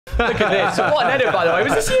Look at this. What an edit, by the way.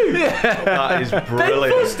 Was this you? Yeah. That is brilliant.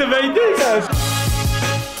 Ben Foster made this.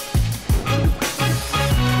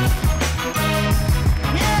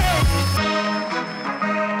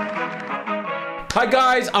 Hi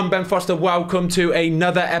guys, I'm Ben Foster. Welcome to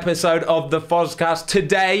another episode of the Fozcast.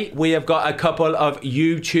 Today we have got a couple of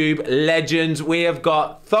YouTube legends. We have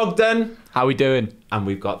got Thogden. How we doing? And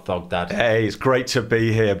we've got Thogdad. Hey, it's great to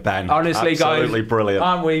be here, Ben. Honestly, absolutely guys, brilliant.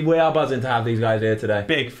 Aren't we? We are buzzing to have these guys here today.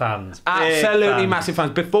 Big fans. Absolutely massive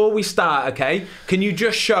fans. Before we start, okay, can you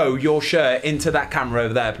just show your shirt into that camera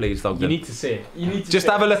over there, please, Thogden? You need to see it. You need to just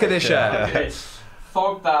have a look at this shirt. Look at this.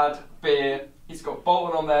 Thogdad beer. He's got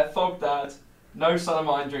Bolton on there. Thogdad. No son of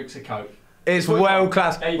mine drinks a Coke. It's world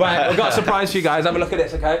class. There you Right, go. we've got a surprise for you guys. Have a look at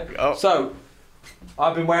this, okay? Oh. So,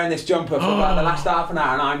 I've been wearing this jumper for about the last half an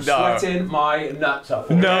hour and I'm sweating my nuts off.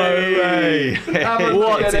 No way. Have a look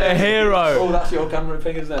What at a it. hero. Oh, that's your camera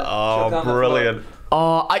thing, isn't it? Oh, brilliant.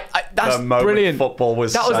 Oh, that's The moment brilliant. football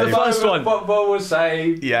was That was the saved. first one. Football was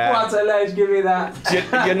saved. Yeah. What a ledge, give me that.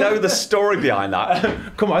 You know the story behind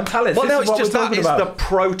that? Come on, tell us. Well, This no, is it's what just we're that talking it's about. the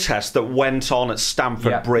protest that went on at Stamford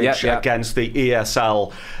Yep, Bridge yep. against the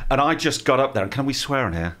ESL, and I just got up there, and can we swear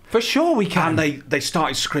in here? For sure we can. And they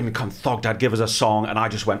started screaming, "Come Thogdad, give us a song," and I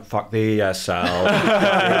just went, "Fuck the ESL,"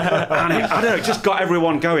 and I don't know, it just got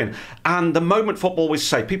everyone going. And the moment football was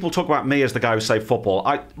saved, people talk about me as the guy who saved football.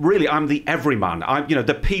 I'm the everyman.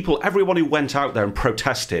 The people, everyone who went out there and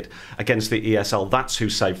protested against the ESL, that's who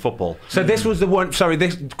saved football. So this was the one, sorry,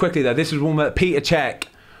 this quickly though, this was one with Peter Cech,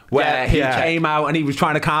 where he came out and he was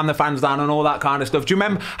trying to calm the fans down and all that kind of stuff. Do you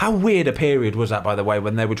remember how weird a period was that, by the way,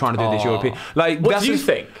 when they were trying to do this European? Like, What do you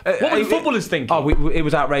think? What were the footballers thinking? Oh, it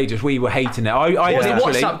was outrageous. We were hating it. Was it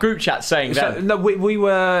actually, WhatsApp group chat saying that? No, we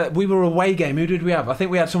were away game. Who did we have? I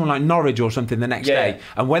think we had someone like Norwich or something the next day.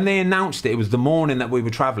 And when they announced it, it was the morning that we were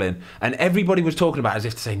travelling, and everybody was talking about it as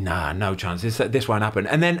if to say, nah, no chance. This won't happen.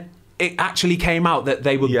 And then it actually came out that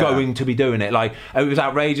they were going to be doing it. Like, it was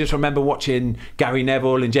outrageous. I remember watching Gary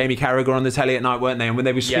Neville and Jamie Carragher on the telly at night, weren't they? And when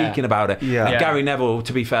they were speaking about it, and Gary Neville,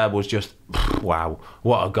 to be fair, was just, wow,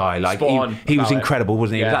 what a guy. Like, he was incredible,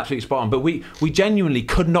 wasn't he? He was absolutely spot on. But we genuinely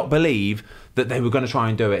could not believe that they were going to try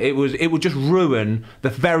and do it. It would just ruin the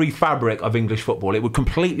very fabric of English football. It would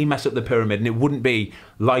completely mess up the pyramid, and it wouldn't be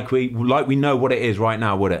like we know what it is right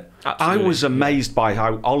now, would it? Absolutely. I was amazed by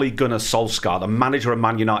how Ole Gunnar Solskjaer, the manager of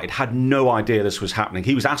Man United, had no idea this was happening.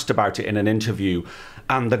 He was asked about it in an interview,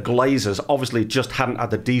 and the Glazers obviously just hadn't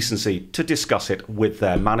had the decency to discuss it with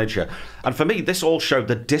their manager. And for me, this all showed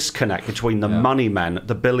the disconnect between the money men,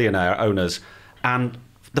 the billionaire owners, and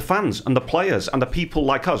the fans and the players and the people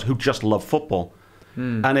like us who just love football.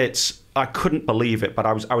 And I couldn't believe it, but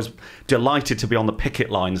I was delighted to be on the picket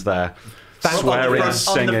lines there. Swearing,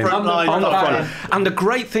 singing, on the front. And the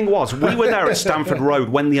great thing was, we were there at Stamford Road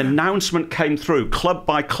when the announcement came through, club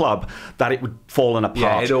by club, that it would fallen apart.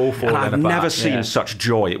 Yeah, it all fallen apart. And I've never seen such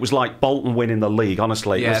joy. It was like Bolton winning the league,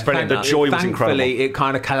 honestly. Yeah, It was brilliant. The joy was incredible. Thankfully, it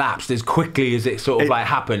kind of collapsed as quickly as it sort of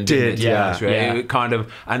happened. Did, It kind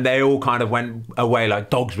of, and they all kind of went away like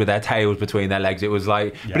dogs with their tails between their legs. It was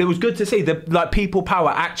like, but it was good to see that like people power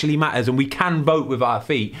actually matters, and we can vote with our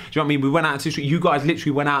feet. Do you know what I mean? We went out to the street. You guys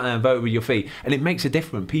literally went out there and voted with your feet. And it makes a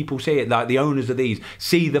difference. People see it, like the owners of these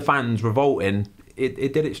see the fans revolting.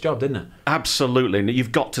 It did its job, didn't it? Absolutely.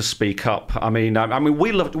 You've got to speak up. I mean,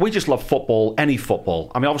 we just love football, any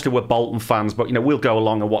football. I mean, obviously we're Bolton fans, but we'll go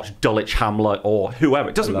along and watch Dulwich Hamlet or whoever.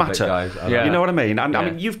 It doesn't matter. You know what I mean? And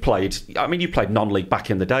I mean, you played non-league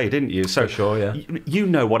back in the day, didn't you? So for sure, yeah. You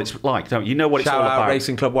know what it's like, don't you? You know what it's all Shout out about.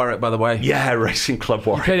 Racing Club Warwick, by the way. Yeah, Racing Club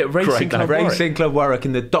Warwick. You played at Racing Club Warwick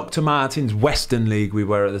in the Dr. Martins Western League. We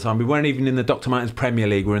were at the time. We weren't even in the Dr. Martins Premier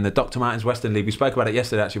League. We were in the Dr. Martins Western League. We spoke about it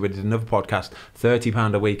yesterday. Actually, we did another podcast.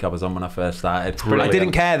 £30 a week I was on when I first started. Brilliant. I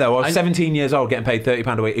didn't care though. I was 17 years old, getting paid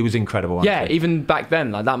 £30 a week. It was incredible. Honestly. Yeah, even back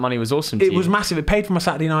then, like that money was awesome. It was massive. It paid for my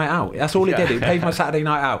Saturday night out. That's all it did. It paid for my Saturday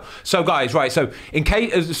night out. So guys, right. So in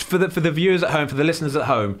case for the viewers at home, for the listeners at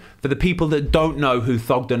home, for the people that don't know who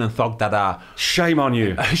Thogden and Thogdad are, shame on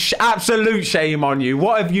you. Absolute shame on you.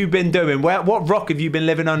 What have you been doing? What rock have you been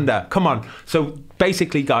living under? Come on. So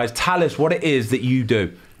basically, guys, tell us what it is that you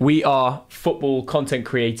do. We are football content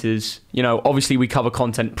creators. Obviously we cover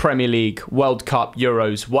content, Premier League, World Cup,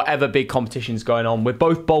 Euros, whatever big competition's going on. We're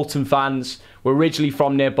both Bolton fans. We're originally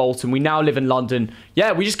from near Bolton. We now live in London.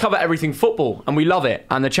 Yeah, we just cover everything football and we love it.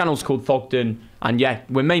 And the channel's called Thogden. And yeah,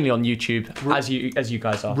 we're mainly on YouTube, as you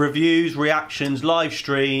guys are. Reviews, reactions, live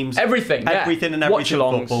streams. Everything. Everything and everything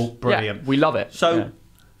football. Brilliant. Yeah, we love it.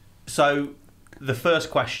 So the first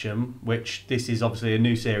question, which this is obviously a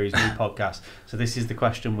new series, new podcast, so this is the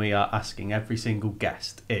question we are asking every single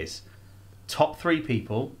guest, is top 3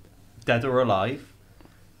 people dead or alive.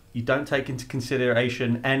 You don't take into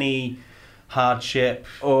consideration any hardship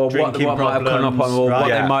or drinking what might have problems, come up on, or right? what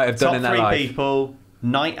they might have done in their Top life. 3 people,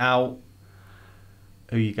 night out.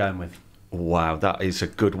 Who are you going with? Wow, that is a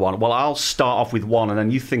good one. Well, I'll start off with one, and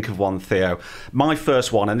then you think of one, Theo. My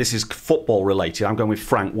first one, and this is football related, I'm going with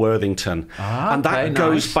Frank Worthington. And that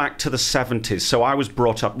goes back to the 70s. So I was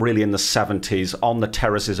brought up really in the 70s on the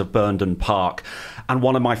terraces of Burnden Park. And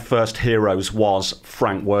one of my first heroes was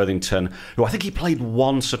Frank Worthington, who I think he played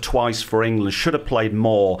once or twice for England, should have played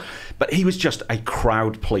more. But he was just a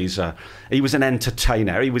crowd pleaser. He was an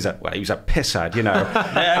entertainer. He was a pisshead, you know.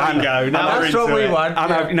 There we go. Now that's what we want.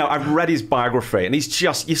 And I've read his biography, and he's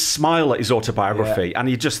just, you smile at his autobiography, and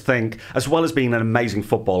you just think, as well as being an amazing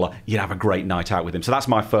footballer, you'd have a great night out with him. So that's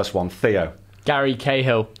my first one. Theo. Gary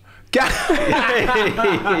Cahill. You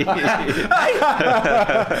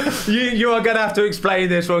are going to have to explain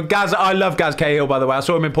this one. Gaz, I love Gaz Cahill, by the way. I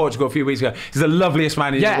saw him in Portugal a few weeks ago. He's the loveliest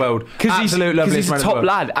man in the world. Because he's a top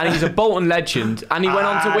lad, and he's a Bolton legend, and he went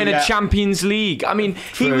on to win a Champions League. I mean,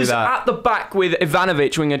 he was at the back with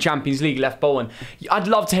Ivanovic winning a Champions League, left Bolton. I'd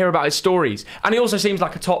love to hear about his stories. And he also seems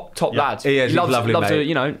like a top lad. He is. He's lovely, loves mate. to,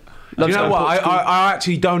 you know... Do you know what? I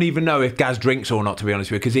actually don't even know if Gaz drinks or not, to be honest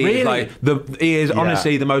with you, because he is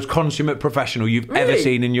honestly the most consummate professional you've ever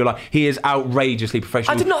seen in your life. He is outrageously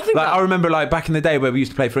professional. I did not think that. I remember back in the day where we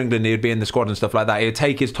used to play for England, he'd be in the squad and stuff like that. He'd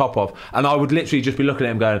take his top off, and I would literally just be looking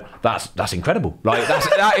at him going, "That's incredible!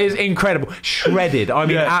 That is incredible, shredded. I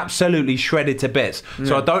mean, absolutely shredded to bits."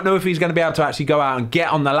 So I don't know if he's going to be able to actually go out and get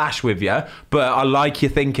on the lash with you, but I like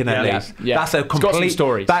your thinking at least. Yeah. That's a complete got some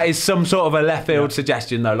stories. That is some sort of a left field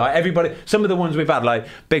suggestion, though. Like everybody, some of the ones we've had, like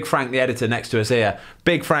Big Frank, the editor next to us here,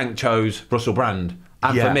 Big Frank chose Russell Brand.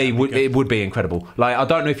 And for me, it would be incredible. Like, I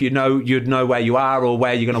don't know if you'd know where you are or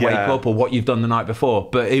where you're going to wake up or what you've done the night before,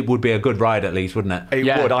 but it would be a good ride at least, wouldn't it?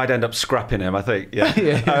 It would. I'd end up scrapping him, I think.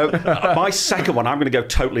 Yeah. My second one, I'm going to go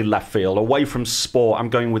totally left field, away from sport. I'm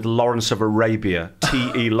going with Lawrence of Arabia,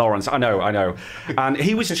 T.E. Lawrence. I know. And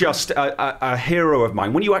he was just a hero of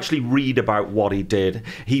mine. When you actually read about what he did,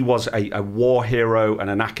 he was a war hero and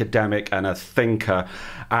an academic and a thinker.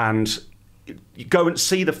 And you go and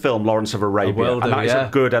see the film Lawrence of Arabia, and that is a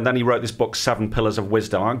good. And then he wrote this book, 7 Pillars of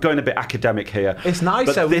Wisdom. I'm going a bit academic here. It's nice,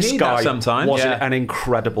 but though. This we need guy that sometimes. was an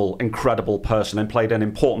incredible person and played an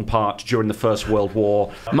important part during the First World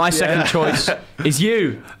War. My second choice is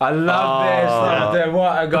you. I love this.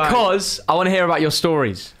 What a guy. Because I want to hear about your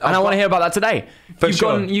stories, and I want to hear about that today.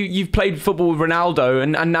 You've played football with Ronaldo,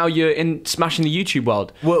 and now you're in smashing the YouTube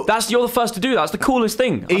world. Well, you're the first to do that. That's the coolest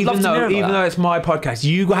thing. Even though it's my podcast,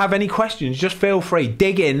 you have any questions, just feel free.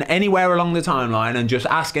 Dig in anywhere along the timeline and just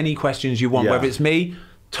ask any questions you want, whether it's me,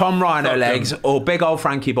 Tom Rhino Legs, or big old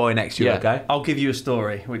Frankie boy next to you, okay? I'll give you a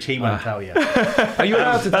story, which he won't tell you. Are you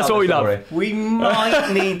allowed to tell That's what we love. We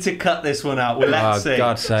might need to cut this one out. Well, let's see.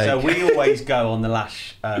 God's sake. So we always go on the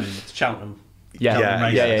lash to Cheltenham.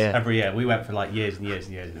 Every year. We went for like years and years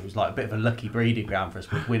and years, and it was like a bit of a lucky breeding ground for us.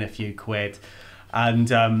 We'd win a few quid. And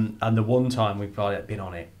the one time we've been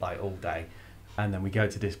on it like all day, and then we go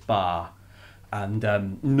to this bar. And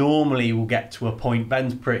normally we'll get to a point.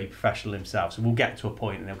 Ben's pretty professional himself, so we'll get to a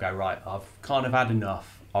point and he'll go, right, I've kind of had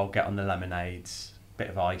enough. I'll get on the lemonades, bit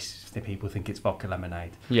of ice. People think it's vodka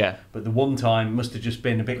lemonade. Yeah. But the one time must have just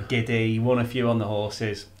been a bit giddy. He won a few on the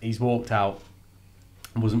horses. He's walked out.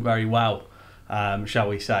 Wasn't very well, shall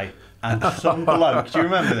we say? And some bloke, do you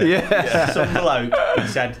remember this? Yeah. Some bloke, he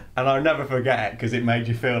said, and I'll never forget it because it made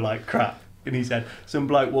you feel like crap. And he said, some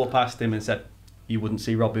bloke walked past him and said, you wouldn't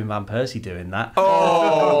see Robin Van Persie doing that.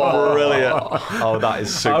 Oh, brilliant. Oh, that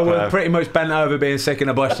is super. I would have pretty much bent over being sick in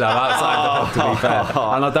a bush though, outside the pub, to be fair.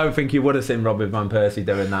 And I don't think you would have seen Robin Van Persie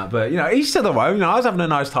doing that. But, each to their own. I was having a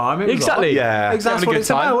nice time. Exactly. Exactly what it's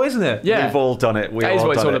about, isn't it? Yeah. We've all done it. That is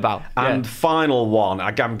what it's all about. And final one,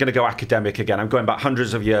 I'm going to go academic again. I'm going back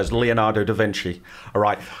hundreds of years, Leonardo da Vinci. All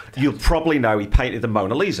right. You'll probably know he painted the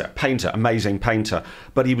Mona Lisa. Painter, amazing painter.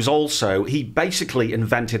 But he basically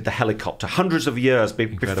invented the helicopter hundreds of years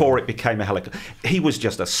before it became a helicopter. He was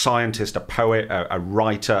just a scientist, a poet, a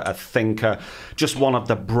writer, a thinker, just one of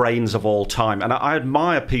the brains of all time. And I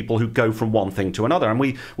admire people who go from one thing to another. And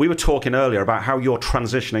we were talking earlier about how you're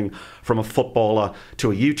transitioning from a footballer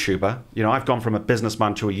to a YouTuber. I've gone from a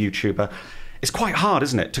businessman to a YouTuber. It's quite hard,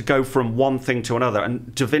 isn't it, to go from one thing to another?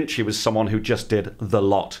 And Da Vinci was someone who just did the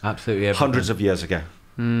lot. Absolutely. Hundreds of years ago.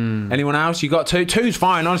 Anyone else? You got two? Two's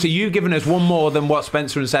fine. Honestly, you've given us one more than what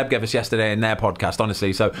Spencer and Seb gave us yesterday in their podcast,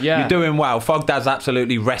 honestly. So you're doing well. Thogdad's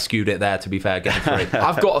absolutely rescued it there, to be fair, getting three.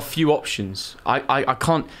 I've got a few options. I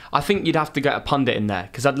can't... I think you'd have to get a pundit in there,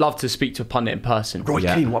 because I'd love to speak to a pundit in person. Roy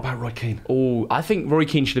Keane. What about Roy Keane? Oh, I think Roy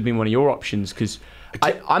Keane should have been one of your options, because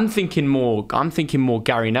I'm thinking more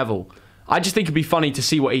Gary Neville. I just think it'd be funny to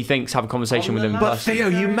see what he thinks, have a conversation with him. But Theo,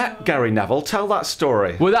 you met Gary Neville. Tell that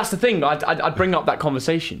story. Well, that's the thing. I'd bring up that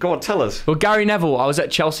conversation. Go on, tell us. Well, Gary Neville, I was at a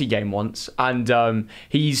Chelsea game once, and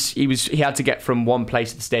he had to get from one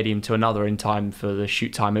place at the stadium to another in time for the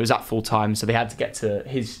shoot time. It was at full time, so they had to get to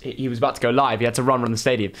he was about to go live. He had to run around the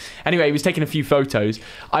stadium. Anyway, he was taking a few photos.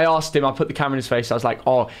 I asked him, I put the camera in his face. I was like,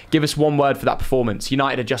 "Oh, give us one word for that performance."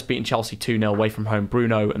 United had just beaten Chelsea 2-0 away from home.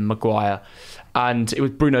 Bruno and Maguire. And it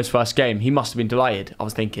was Bruno's first game. He must have been delighted, I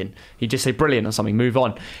was thinking. He'd just say brilliant or something, move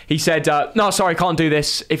on. He said, "No, sorry, can't do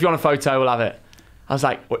this. If you want a photo, we'll have it." I was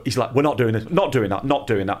like... He's like, "We're not doing this, not doing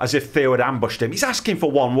that. As if Theo had ambushed him. He's asking for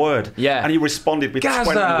one word. Yeah. And he responded with 20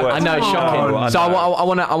 words. I know, shocking. So I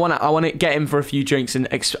want to get him for a few drinks and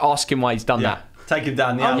ask him why he's done that. Take him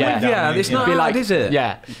down the alley. It's not hard, is it?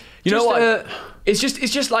 Yeah. You know what? It's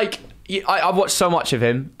just like... I've watched so much of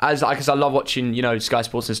him because I love watching, Sky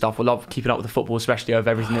Sports and stuff. I love keeping up with the football, especially over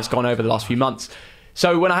everything that's gone over the last few months.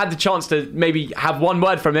 So when I had the chance to maybe have one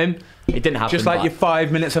word from him, it didn't happen. Just like your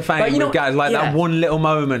 5 minutes of fame with guys, like that one little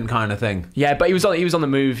moment kind of thing. Yeah, but he was on the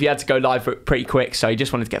move. He had to go live pretty quick, so he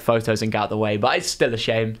just wanted to get photos and get out of the way. But it's still a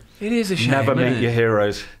shame. It is a shame. Never meet your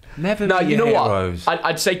heroes. Never meet your heroes. What?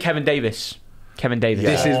 I'd say Kevin Davis.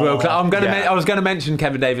 This is World Class. I was going to mention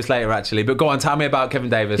Kevin Davis later, actually, but go on, tell me about Kevin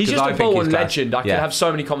Davis. He's just a Bolton legend. I could have so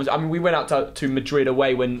many comments. I mean, we went out to Madrid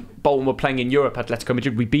away when Bolton were playing in Europe. Atletico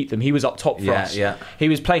Madrid, we beat them. He was up top for us. Yeah. He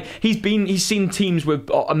was playing. He's seen teams with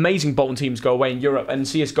amazing Bolton teams go away in Europe and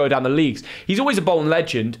see us go down the leagues. He's always a Bolton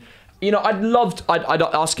legend. I'd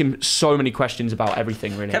ask him so many questions about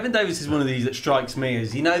everything, really. Kevin Davis is one of these that strikes me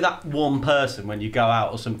as, that one person when you go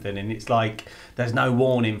out or something and it's like there's no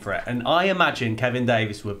warning for it. And I imagine Kevin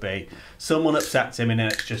Davis would be someone upsets him and then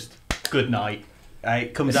it's just good night.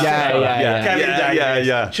 It comes out. Kevin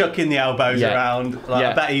Davis chucking the elbows around.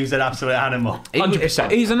 I bet he was an absolute animal. 100%.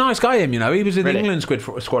 He's a nice guy, him. He was in the England squad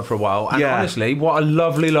for a while. And honestly, what a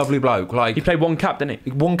lovely, lovely bloke. Like, he played one cap, didn't he?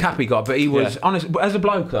 One cap he got, but he was honest as a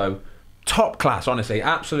bloke though. Top class, honestly,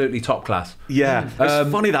 absolutely top class. Yeah,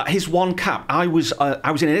 it's funny that his one cap. I was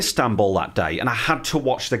in Istanbul that day, and I had to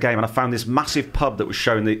watch the game, and I found this massive pub that was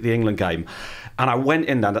showing the England game. And I went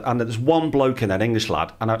in there, and there's one bloke in there, an English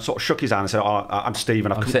lad, and I sort of shook his hand and said, "Oh, I'm Steve,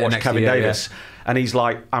 and I've come to watch Kevin Davis." Yeah. And he's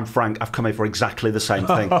like, "I'm Frank, I've come here for exactly the same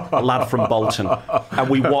thing." A lad from Bolton. And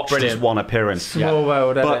we watched his one appearance. Small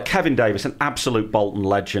world, but Kevin Davis, an absolute Bolton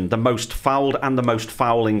legend, the most fouled and the most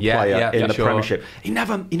fouling player in the Premiership. He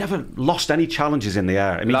never lost any challenges in the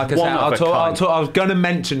air. I mean, like I said, I was going to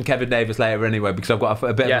mention Kevin Davis later anyway, because I've got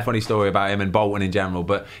a bit of a funny story about him and Bolton in general,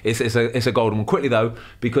 but it's a golden one. Quickly though,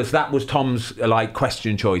 because that was Tom's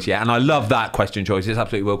question choice, and I love that question choice. It's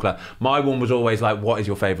absolutely world class. My one was always like, what is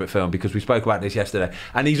your favourite film? Because we spoke about this yesterday,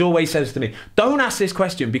 and he's always says to me, don't ask this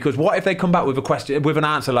question, because what if they come back with a question with an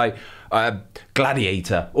answer like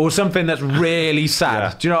Gladiator or something that's really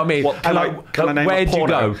sad? Do you know what I mean? Where'd you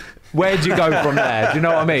go? Where'd you go from there? Do you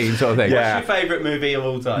know what I mean? Sort of thing. Yeah. What's your favourite movie of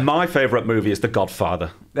all time? My favourite movie is The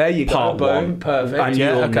Godfather. There you go. Part Boom. one. Perfect. And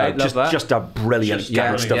you'll know, just a brilliant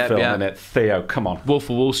gangster film in it. Theo, come on. Wolf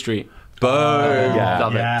of Wall Street. Boom.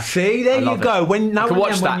 Love it. See, there you go. When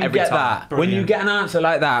you get an answer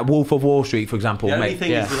like that, Wolf of Wall Street, for example. The only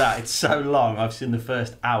thing is with that, it's so long. I've seen the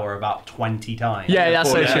first hour about 20 times. Yeah,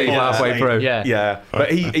 that's so true. Halfway through. Yeah.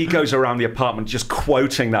 But he goes around the apartment just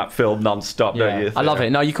quoting that film non-stop, don't you? I love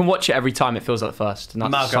it. No, you can watch it every time it feels like the first. And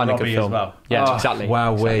that's Margot Robbie as well. Yeah, exactly.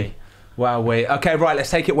 Wow, okay, right,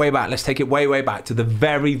 let's take it way back. Let's take it way back to the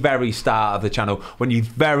very, very start of the channel, when you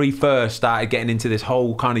very first started getting into this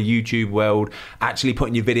whole kind of YouTube world, actually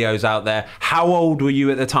putting your videos out there. How old were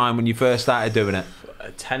you at the time when you first started doing it?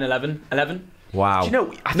 10, 11. Wow. Do you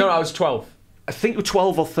know, I was 12. I think you were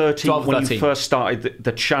 12 or 13 when you first started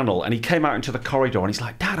the channel, and he came out into the corridor and he's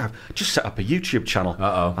like, "Dad, I've just set up a YouTube channel." And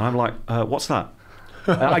I'm like, "What's that?"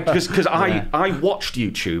 Because I watched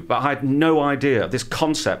YouTube, but I had no idea of this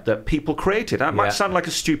concept that people created. That might sound like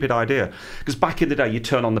a stupid idea, because back in the day, you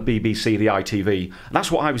turn on the BBC, the ITV, and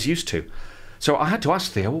that's what I was used to. So I had to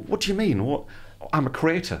ask Theo, "What do you mean? I'm a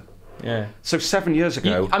creator." Yeah. So 7 years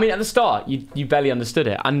ago... at the start, you barely understood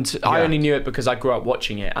it. And I only knew it because I grew up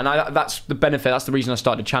watching it. And that's the benefit, that's the reason I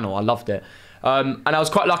started the channel. I loved it. And I was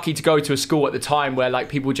quite lucky to go to a school at the time where like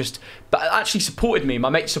people just actually supported me. My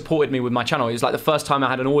mates supported me with my channel. It was like the first time I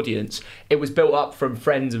had an audience. It was built up from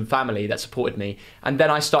friends and family that supported me. And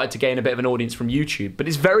then I started to gain a bit of an audience from YouTube. But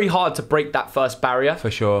it's very hard to break that first barrier.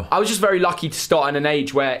 For sure. I was just very lucky to start in an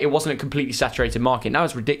age where it wasn't a completely saturated market. Now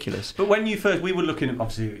it's ridiculous. But when you first, we were looking at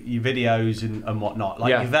obviously your videos and whatnot,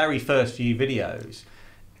 like your very first few videos,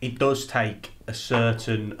 it does take a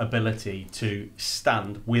certain ability to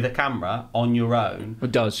stand with a camera on your own.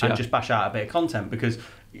 It does, and just bash out a bit of content, because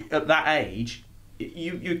at that age,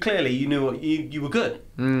 you clearly you knew what you were good.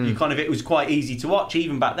 You kind of, it was quite easy to watch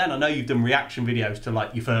even back then. I know you've done reaction videos to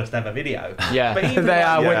like your first ever video. Yeah, but even they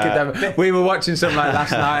are wicked. We were watching something like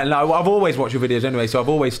last night, and like, I've always watched your videos anyway, so I've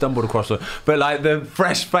always stumbled across them. But like the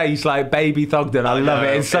fresh face, like baby Thogden, I love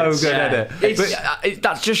it. It's so good, isn't it?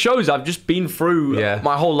 That just shows I've just been through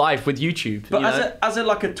my whole life with YouTube. But as a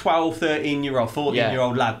like a 12, 13-year-old,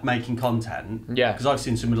 14-year-old lad making content, because I've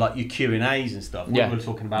seen some of like your Q&As and stuff. We were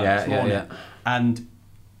talking about it this morning, and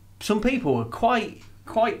some people are quite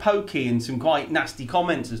pokey and some quite nasty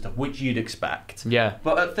comments and stuff, which you'd expect. Yeah.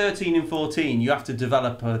 But at 13 and 14, you have to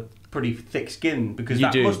develop a pretty thick skin, because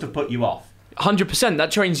that must have put you off. 100%.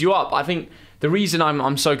 That trains you up. I think the reason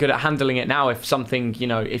I'm so good at handling it now, if something,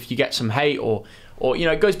 if you get some hate or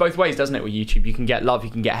it goes both ways, doesn't it, with YouTube? You can get love,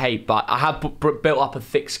 you can get hate, but I have built up a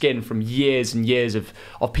thick skin from years and years of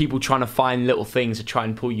people trying to find little things to try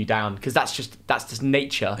and pull you down, because that's just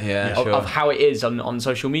nature of how it is on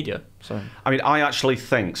social media. So I mean, I actually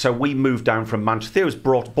think, so we moved down from Manchester. Theo was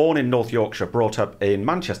born in North Yorkshire, brought up in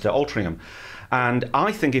Manchester, Altrincham. And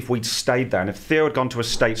I think if we'd stayed there, and if Theo had gone to a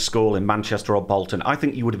state school in Manchester or Bolton, I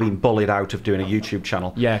think you would have been bullied out of doing a YouTube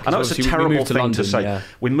channel. Yeah, and that's a terrible thing London, to say.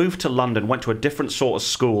 We moved to London, went to a different sort of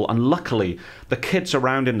school, and luckily the kids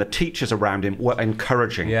around him, the teachers around him were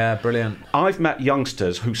encouraging. Yeah, brilliant. I've met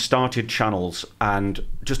youngsters who started channels and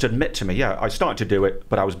just admit to me, I started to do it,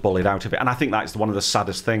 but I was bullied out of it. And I think that's one of the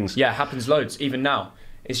saddest things. Yeah, it happens loads, even now.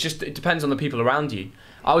 It depends on the people around you.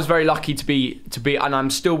 I was very lucky to be, and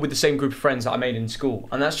I'm still with the same group of friends that I made in school,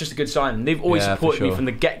 and that's just a good sign. They've always supported me from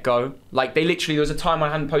the get-go. Like, they literally, there was a time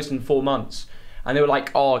I hadn't posted in 4 months, and they were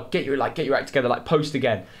like, "Oh, get your act together, like post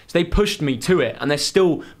again." So they pushed me to it, and they're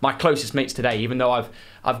still my closest mates today, even though I've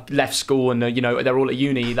left school and they're all at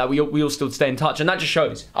uni. That we all still stay in touch, and that just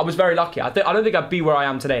shows I was very lucky. I don't think I'd be where I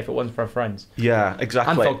am today if it wasn't for our friends. Yeah,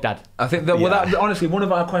 exactly. And Thogdad. I think that, that honestly, one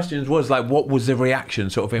of our questions was like, what was the reaction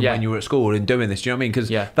sort of when you were at school and doing this? Do you know what I mean? Because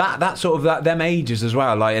that sort of them ages as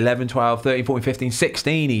well, like 11, 12, 13, 14, 15,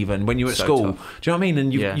 16 even, when you were at school. Tough. Do you know what I mean?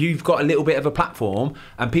 And you've got a little bit of a platform,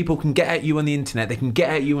 and people can get at you on the internet, they can get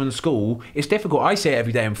at you in school. It's difficult. I see it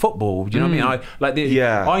every day in football. Do you know what I mean?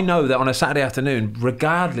 I know that on a Saturday afternoon,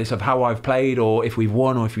 regardless of how I've played, or if we've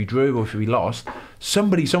won, or if we drew, or if we lost,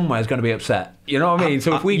 somebody somewhere is going to be upset. You know what I mean?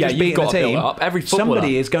 So if we just beat the team,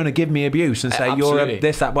 somebody is going to give me abuse and say you're a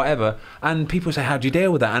this, that, whatever. And people say, how do you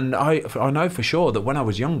deal with that? And I know for sure that when I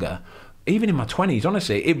was younger, even in my 20s,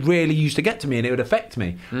 honestly, it really used to get to me and it would affect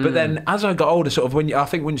me. But then as I got older, sort of I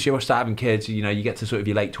think once you start having kids, you get to sort of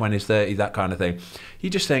your late 20s, 30s, that kind of thing, you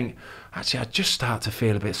just think, actually, I just start to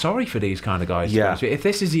feel a bit sorry for these kind of guys. Yeah. If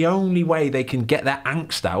this is the only way they can get their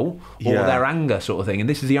angst out or their anger sort of thing, and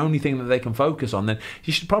this is the only thing that they can focus on, then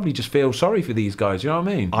you should probably just feel sorry for these guys. You know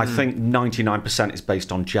what I mean? I think 99% is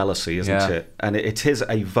based on jealousy, isn't it? And it is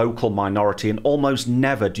a vocal minority, and almost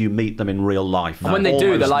never do you meet them in real life. And when they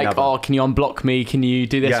do, they're like, "Oh, can you unblock me? Can you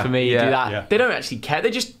do this for me? Do that?" Yeah. They don't actually care. They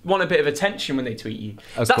just want a bit of attention when they tweet you.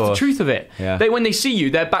 So that's the truth of it. Yeah. When they see you,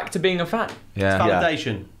 they're back to being a fan. Yeah. It's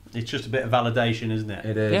validation. It's just a bit of validation, isn't it?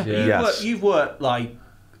 It is. You've worked like,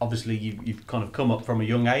 obviously you've kind of come up from a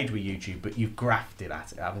young age with YouTube, but you've grafted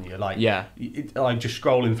at it, haven't you? Like, like just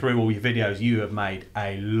scrolling through all your videos, you have made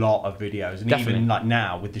a lot of videos, and even like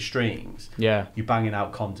now with the streams, you're banging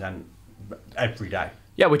out content every day.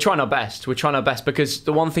 Yeah, we're trying our best. We're trying our best, because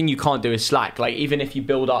the one thing you can't do is slack. Like, even if you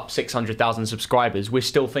build up 600,000 subscribers, we're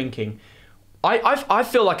still thinking, I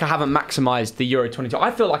feel like I haven't maximised the Euro 22.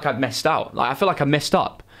 I feel like I've messed out. Like, I feel like I messed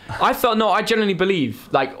up. I genuinely believe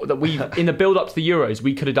like that in the build up to the Euros,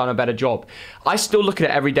 we could have done a better job. I still look at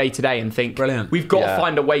it every day today and think, brilliant. We've got to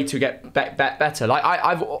find a way to get better. Like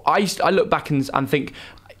I look back and think,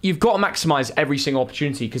 you've got to maximise every single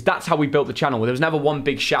opportunity, because that's how we built the channel. There was never one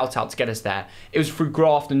big shout out to get us there. It was through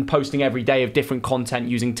graft and posting every day of different content,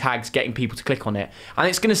 using tags, getting people to click on it. And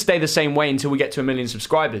it's going to stay the same way until we get to 1 million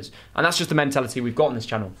subscribers. And that's just the mentality we've got on this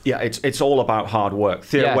channel. Yeah, it's all about hard work.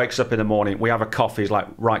 Theo wakes up in the morning, we have a coffee, he's like,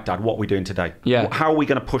 right, Dad, what are we doing today? Yeah. How are we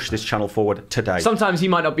going to push this channel forward today? Sometimes he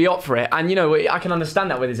might not be up for it. And, you know, I can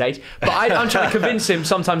understand that with his age. But I'm trying to convince him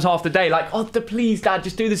sometimes half the day, like, oh, please, Dad,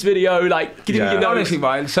 just do this video. Like, give me your notes. Honestly,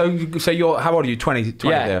 right, so you're, how old are you? 20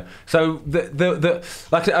 there. So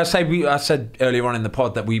like I said earlier on in the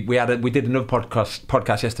pod that we did another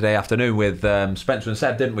podcast yesterday afternoon with Spencer and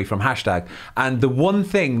Seb, didn't we, from Hashtag? And the one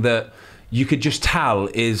thing that you could just tell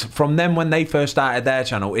is from them when they first started their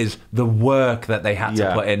channel is the work that they had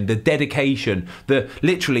to put in, the dedication, the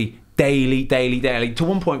literally daily, to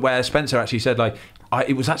one point where Spencer actually said, like,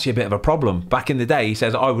 it was actually a bit of a problem. Back in the day, he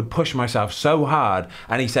says, I would push myself so hard.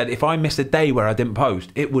 And he said, if I missed a day where I didn't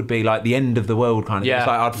post, it would be like the end of the world kind of thing. It's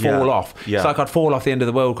like I'd fall off. Yeah. It's like I'd fall off the end of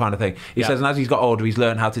the world kind of thing. He says, and as he's got older, he's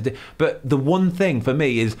learned how to do. But the one thing for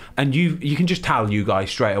me is, and you can just tell you guys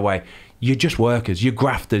straight away, you're just workers, you're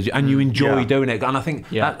grafters, and you enjoy doing it. And I think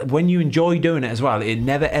that when you enjoy doing it as well, it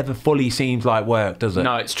never ever fully seems like work, does it?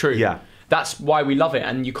 No, it's true. Yeah. That's why we love it.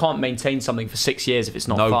 And you can't maintain something for 6 years if it's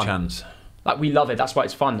not fun. No chance. Like, we love it. That's why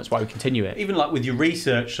it's fun. That's why we continue it. Even like with your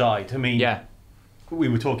research side, I mean, we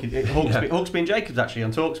were talking, Hawksby and Jacobs actually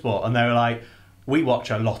on TalkSport, and they were like, we watch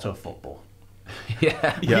a lot of football. We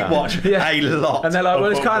watch a lot. And they're like, well,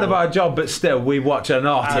 it's football. kind of our job, but still, we watch a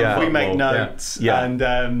lot. We make notes. And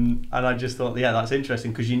I just thought, that's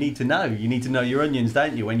interesting, because you need to know. You need to know your onions,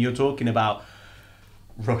 don't you, when you're talking about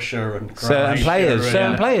Russia and certain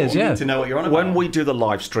players, you need to know what you're on about. When we do the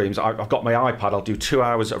live streams, I've got my iPad, I'll do 2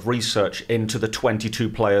 hours of research into the 22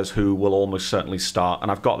 players who will almost certainly start,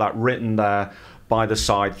 and I've got that written there by the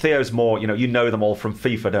side. Theo's more, you know them all from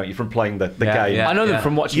FIFA, don't you, from playing the game. Yeah. I know them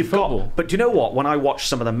from watching football. But do you know what? When I watch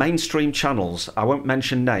some of the mainstream channels, I won't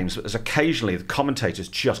mention names, but there's occasionally the commentators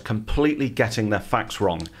just completely getting their facts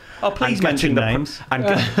wrong. Oh, please mention names. And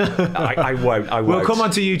I won't. We'll come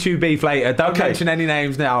on to YouTube beef later. Don't mention any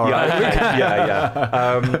names now.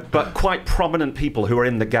 But quite prominent people who are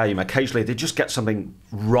in the game, occasionally they just get something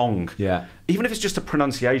wrong. Yeah. Even if it's just a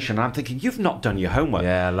pronunciation, I'm thinking, you've not done your homework.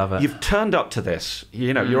 Yeah, I love it. You've turned up to this.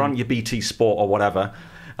 You're on your BT Sport or whatever.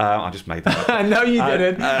 I just made that up. No, you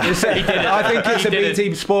didn't. I think it's a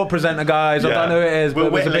BT Sport presenter, guys. I don't know who it is, but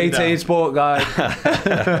it was a BT Sport guy.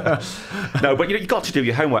 No, but you've got to do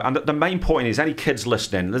your homework. And the main point is, any kids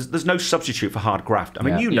listening, there's no substitute for hard graft. I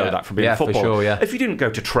mean, you know that from being in football. For sure, If you didn't go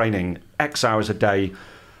to training X hours a day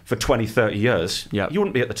for 20, 30 years, you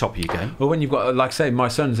wouldn't be at the top of your game. Well, when you've got, like I say, my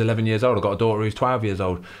son's 11 years old, I've got a daughter who's 12 years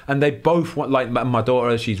old, and they both want, like, my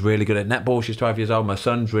daughter, she's really good at netball, she's 12 years old, my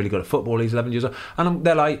son's really good at football, he's 11 years old, and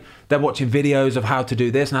they're watching videos of how to do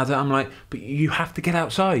this and how to, I'm like, but you have to get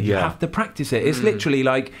outside, you have to practice it. It's literally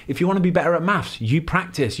like, if you want to be better at maths, you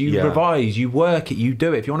practice, you revise, you work it, you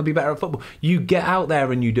do it. If you want to be better at football, you get out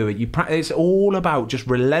there and you do it. It's all about just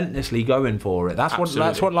relentlessly going for it. That's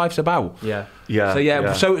what life's about.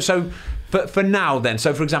 So for now then,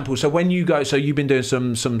 so for example, so when you go, so you've been doing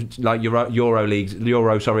some like Euro match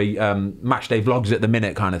day vlogs at the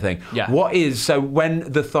minute kind of thing. So when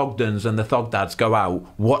the Thogdens and the Thogdads go out,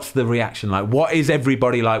 what's the reaction like? What is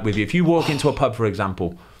everybody like with you? If you walk into a pub, for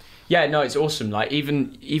example. Yeah, no, it's awesome. Like,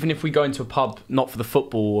 even if we go into a pub, not for the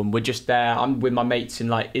football, and we're just there, I'm with my mates in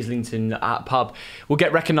like Islington at a pub, we'll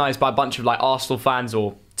get recognised by a bunch of like Arsenal fans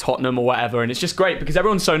or Tottenham or whatever, and it's just great because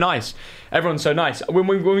everyone's so nice. When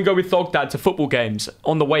we go with Thogdad to football games,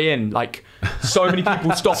 on the way in, like, so many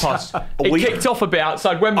people stop us. It kicked off a bit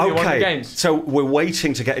outside Wembley one of the games. So we're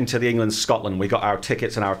waiting to get into the England-Scotland. We got our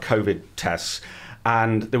tickets and our COVID tests,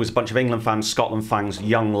 and there was a bunch of England fans, Scotland fans,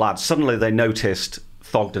 young lads. Suddenly they noticed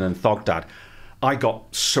Thogden and Thogdad. I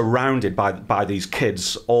got surrounded by these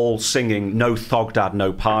kids all singing "No Thogdad,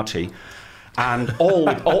 No Party," and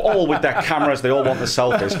all with their cameras. They all want the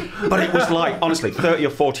selfies. But it was like, honestly, 30 or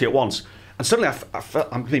 40 at once. And suddenly I felt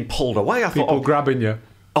I'm being pulled away. I thought, people grabbing you.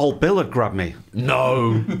 Old Bill had grabbed me.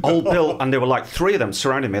 No. Old Bill, and there were like 3 of them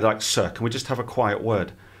surrounding me. They're like, "Sir, can we just have a quiet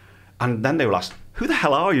word?" And then they were asked, "Who the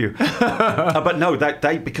hell are you?" But no,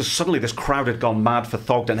 they because suddenly this crowd had gone mad for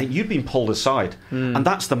Thogden. You'd been pulled aside, and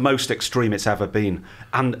that's the most extreme it's ever been.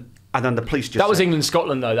 And then the police just that was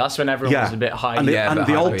England-Scotland though. That's when everyone was a bit high. And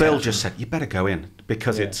the old Bill just said, "You better go in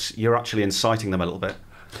because you're actually inciting them a little bit."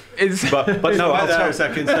 But no, I'll a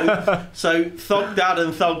second. So Thogdad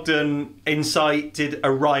and Thogden incited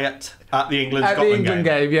a riot At the England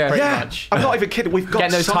game, yeah. Pretty much. I'm not even kidding. We've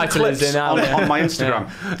got those some titles clips on my Instagram.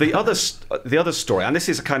 Yeah. The other story, and this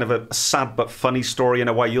is kind of a sad but funny story in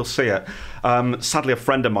a way. You'll see it. Sadly, a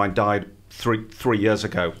friend of mine died three years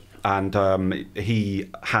ago, and he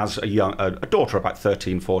has a daughter about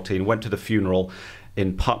 13, 14. Went to the funeral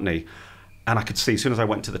in Putney. And I could see, as soon as I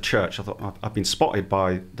went to the church, I thought, I've been spotted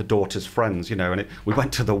by the daughter's friends, and we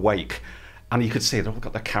went to the wake, and you could see they've all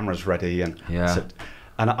got their cameras ready. And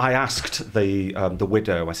I asked the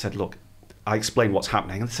widow, I said, look, I explained what's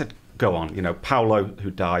happening, and they said, go on. Paolo, who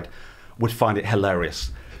died, would find it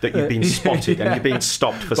hilarious that you've been spotted and you've been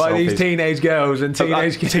stopped for by selfies. these teenage girls and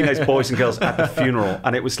teenage boys and girls at the funeral.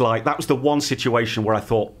 And it was like, that was the one situation where I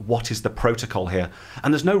thought, what is the protocol here?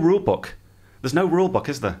 And there's no rule book. There's no rule book,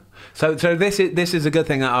 is there? So this is a good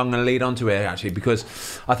thing that I'm going to lead on to here, actually,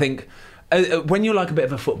 because I think when you're like a bit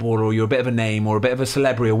of a footballer or you're a bit of a name or a bit of a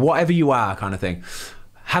celebrity or whatever you are kind of thing,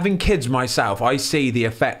 having kids myself, I see the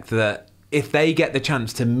effect that if they get the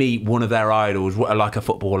chance to meet one of their idols, like a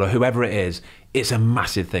footballer, whoever it is, it's a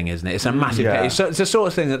massive thing, isn't it? It's a massive thing. It's the sort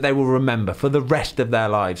of thing that they will remember for the rest of their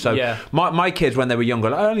lives. So my kids, when they were younger,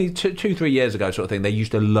 like only 2-3 years ago sort of thing, they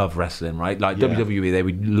used to love wrestling, right? Like WWE, they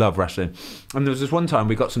would love wrestling. And there was this one time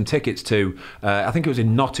we got some tickets to, I think it was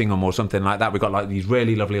in Nottingham or something like that. We got like these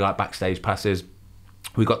really lovely like backstage passes.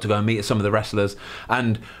 We got to go and meet some of the wrestlers.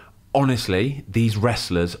 And honestly, these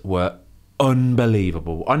wrestlers were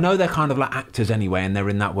unbelievable. I know they're kind of like actors anyway and they're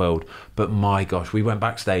in that world, but my gosh, we went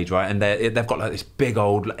backstage, right, and they've got like this big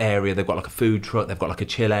old area, they've got like a food truck, they've got like a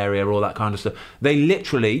chill area, all that kind of stuff. They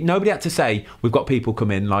literally, nobody had to say, we've got people come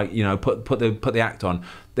in, like, put the act on.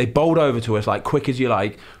 They bowled over to us like quick as you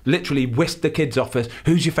like, literally whisked the kids off us.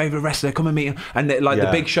 Who's your favourite wrestler? Come and meet him. And the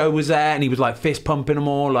Big Show was there, and he was like fist pumping them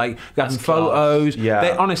all, like having photos.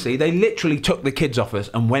 They literally took the kids off us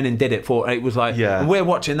and went and did it for. It was like, and we're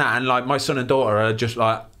watching that, and like my son and daughter are just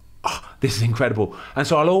like, oh, this is incredible. And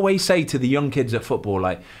so I'll always say to the young kids at football,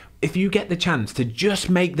 like, if you get the chance to just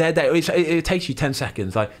make their day, it takes you 10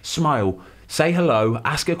 seconds, like smile. Say hello,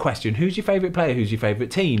 ask a question. Who's your favourite player? Who's your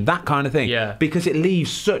favourite team? That kind of thing. Yeah. Because it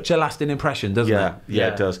leaves such a lasting impression, doesn't it? Yeah,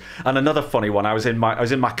 it does. And another funny one. I was in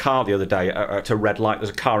my car the other day at a red light. There's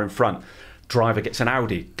a car in front. Driver gets an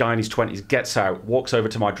Audi. Guy in his 20s gets out, walks over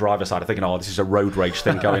to my driver's side. I'm thinking, oh, this is a road rage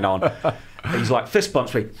thing going on. He's like, fist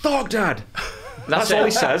bumps me. Thogdad. That's all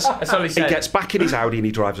he says. That's all he said. He gets back in his Audi and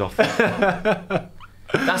he drives off.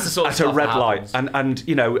 That's the sort of at stuff a red light.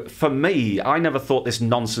 And for me, I never thought this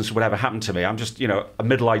nonsense would ever happen to me. I'm just, a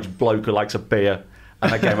middle-aged bloke who likes a beer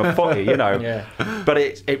and a game of footy, But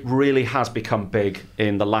it really has become big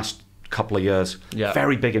in the last couple of years. Yeah.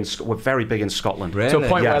 We're very big in Scotland. Really? To a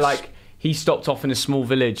point where, like, he stopped off in a small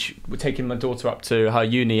village. We're taking my daughter up to her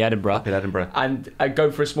uni, Edinburgh. Up in Edinburgh. And I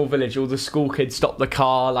go for a small village. All the school kids stop the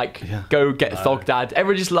car, go get Thogdad.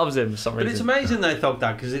 Everyone just loves him for some reason. But it's amazing though,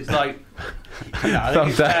 Thogdad, because it's like...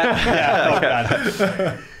 Thogdad.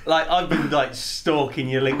 Like, I've been like stalking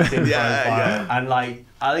your LinkedIn profile, and like,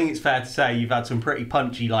 I think it's fair to say you've had some pretty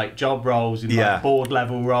punchy like job roles and like board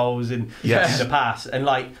level roles in the past. And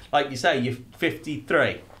like you say, you're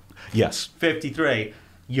 53. Yes. 53.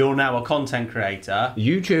 You're now a content creator.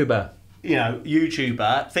 YouTuber.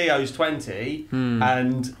 YouTuber. Theo's 20.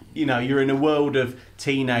 And, you're in a world of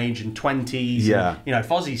teenage and 20s. Yeah. And,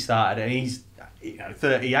 Fozzie started and he's,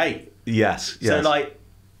 38. Yes. So, like,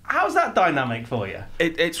 how's that dynamic for you?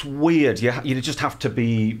 It's weird. You just have to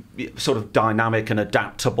be sort of dynamic and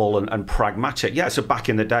adaptable and pragmatic. Yeah, so back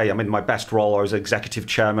in the day, my best role, I was executive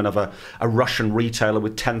chairman of a Russian retailer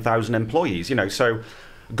with 10,000 employees, so...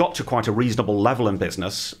 got to quite a reasonable level in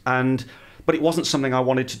business, but it wasn't something I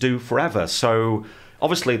wanted to do forever. So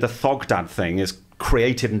obviously the Thogdad thing is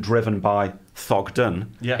created and driven by Thogden.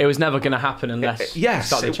 Yeah. It was never going to happen unless you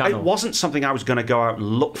started the channel. It wasn't something I was going to go out and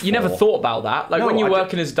look for. You never thought about that? Like, when you're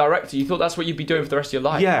working as a director, you thought that's what you'd be doing for the rest of your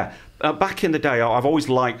life? Yeah. Back in the day, I've always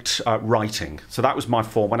liked writing. So that was my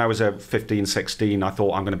form. When I was 15, 16, I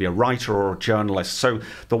thought I'm going to be a writer or a journalist. So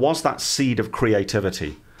there was that seed of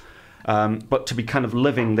creativity. But to be kind of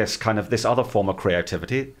living this other form of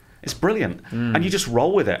creativity, it's brilliant. And you just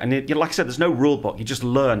roll with it. And like I said, there's no rule book. You just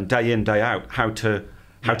learn day in, day out how to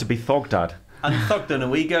be Thogdad. And Thogden, are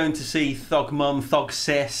we going to see Thog Mum, Thog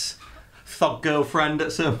Sis, thug girlfriend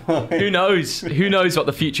at some point. Who knows? Who knows what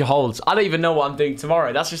the future holds? I don't even know what I'm doing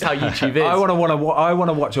tomorrow. That's just how YouTube is. I want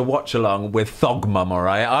to watch a watch along with Thog Mum. All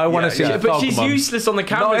right, I want to see. But she's useless on the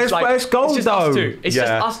camera. No, it's gold just though. Us two. It's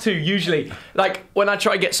just us two usually. Like when I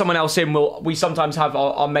try to get someone else in, we sometimes have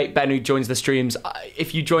our mate Ben who joins the streams.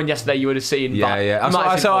 If you joined yesterday, you would have seen. So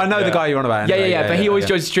I know the guy you're on about. Yeah. But he always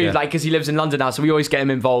joins the streams because he lives in London now, so we always get him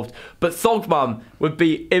involved. But Thog Mum would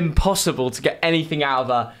be impossible to get anything out of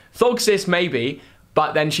her. Thog Sis maybe.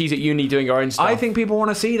 But then she's at uni doing her own stuff. I think people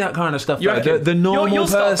want to see that kind of stuff. The normal you'll person.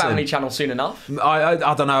 start a family channel soon enough. I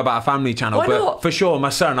don't know about a family channel, Why but not? for sure, my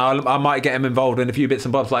son, I might get him involved in a few bits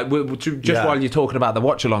and bobs. Like while you're talking about the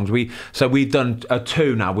watch-alongs, we've done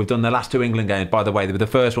 2 now. We've done the last 2 England games. By the way, the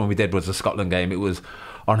first one we did was the Scotland game. It was.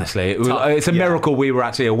 Honestly, it's a miracle we were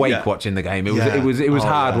actually awake watching the game. It was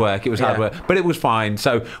hard work. It was hard work, but it was fine.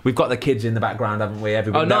 So we've got the kids in the background, haven't we?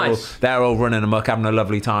 Everybody, nice. They're all running amok, having a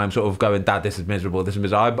lovely time, sort of going, Dad, this is miserable. This is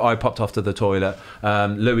miserable. I popped off to the toilet.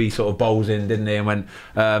 Louis sort of bowls in, didn't he? And when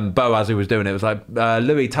Boaz, who was doing it, was like,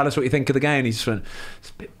 Louis, tell us what you think of the game. And he just went,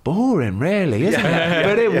 it's a bit boring, really, isn't it?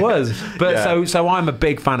 But it was. But so I'm a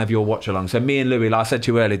big fan of your watch along. So me and Louis, like I said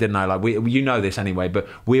to you earlier, didn't I? Like you know this anyway, but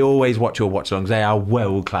we always watch your watch alongs. They are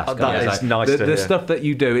world class. That is nice. The stuff that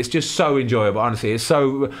you do, it's just so enjoyable. Honestly, it's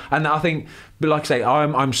so. And I think, but like I say,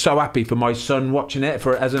 I'm so happy for my son watching it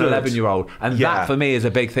as an 11-year-old, and that for me is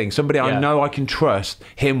a big thing. Somebody I know I can trust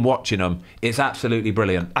him watching them. It's absolutely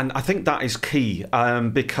brilliant. And I think that is key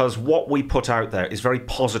because what we put out there is very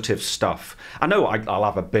positive stuff. I know I'll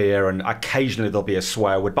have a beer and occasionally there'll be a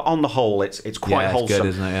swear word, but on the whole, it's quite wholesome, good,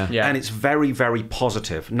 isn't it? And it's very, very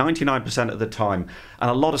positive 99% of the time. And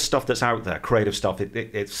a lot of stuff that's out there, creative stuff,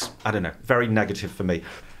 it's I don't know, very negative for me.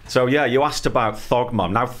 So yeah, you asked about Thog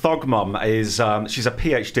Mum. Now Thog Mum is she's a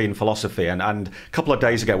PhD in philosophy, and a couple of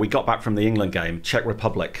days ago we got back from the England game, Czech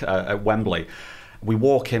Republic at Wembley. We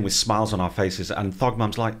walk in with smiles on our faces, and Thog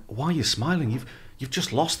Mum's like, "Why are you smiling? You've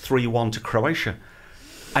just lost 3-1 to Croatia."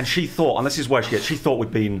 And she thought, and this is where she thought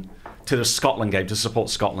we'd been to the Scotland game to support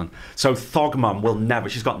Scotland. So Thog Mum will never.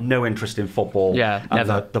 She's got no interest in football. Yeah, and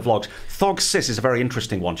never. The vlogs. Thog Sis is a very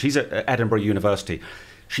interesting one. She's at Edinburgh University.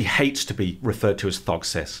 She hates to be referred to as Thog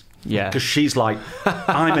Sis. Yeah. Because she's like,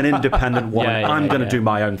 I'm an independent woman. I'm going to do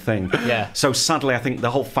my own thing. Yeah. So sadly, I think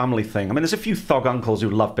the whole family thing. I mean, there's a few Thog uncles who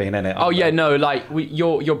love being in it. Oh yeah, no, like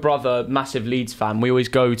your brother, massive Leeds fan. We always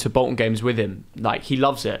go to Bolton games with him. Like he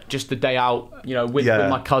loves it. Just the day out, with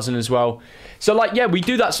my cousin as well. So like, yeah, we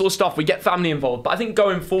do that sort of stuff. We get family involved. But I think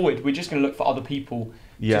going forward, we're just going to look for other people.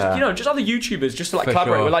 Yeah. Just other YouTubers, just to like For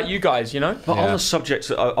collaborate sure. with like you guys, But on the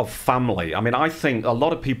subject of family, I mean, I think a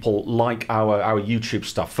lot of people like our YouTube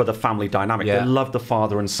stuff for the family dynamic. Yeah. They love the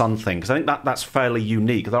father and son thing because I think that's fairly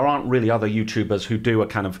unique. There aren't really other YouTubers who do a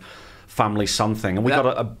kind of family son thing, and we've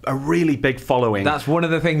got a really big following. That's one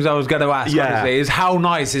of the things I was going to ask, honestly, is how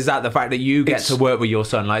nice is that, the fact that you get to work with your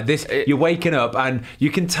son like this? You're waking up and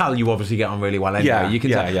you can tell you obviously get on really well anyway. You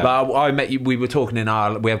can tell. Like, I met you, we were talking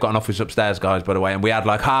we have got an office upstairs, guys, by the way, and we had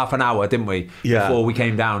like half an hour, didn't we, before we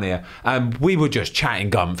came down here, and we were just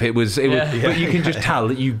chatting gumph. It was but you can just tell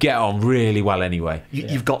that you get on really well anyway.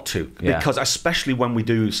 You've got to, because especially when we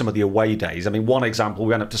do some of the away days. I mean, one example, we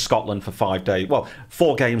went up to Scotland for 5 days,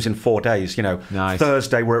 4 games in 4 days. Nice.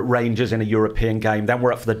 Thursday we're at Rangers in a European game, then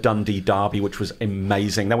we're up for the Dundee Derby, which was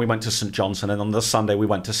amazing, then we went to St Johnstone, and on the Sunday we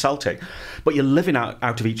went to Celtic. But you're living out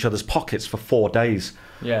of each other's pockets for 4 days,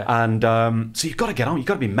 and so you've got to get on, you've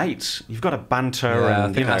got to be mates, you've got to banter, and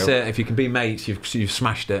I think that's it. If you can be mates, you've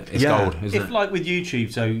smashed it. It's gold, isn't it? Like with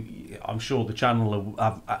YouTube, so I'm sure the channel will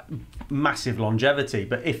have massive longevity,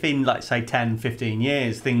 but if in, like, say 10-15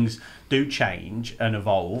 years things do change and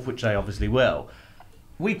evolve, which they obviously will,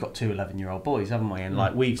 we've got 2 11-year-old boys, haven't we? And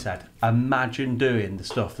like we've said, imagine doing the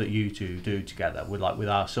stuff that you two do together with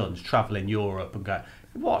our sons, travelling Europe and going,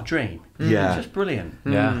 what a dream. Yeah. It's just brilliant.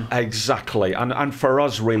 Yeah. Exactly. And for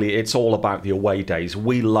us, really, it's all about the away days.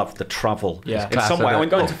 We love the travel. Yeah. In some way,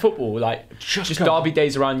 going to football, like just derby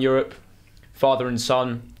days around Europe, father and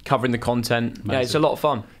son, covering the content. Amazing. Yeah, it's a lot of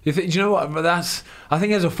fun. Do you know what? I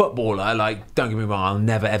think as a footballer, like, don't get me wrong, I'll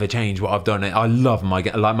never ever change what I've done. I love my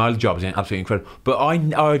job is absolutely incredible. But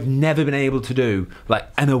I've never been able to do like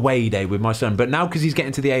an away day with my son. But now, because he's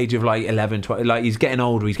getting to the age of like 11, 12, like he's getting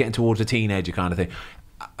older, he's getting towards a teenager kind of thing.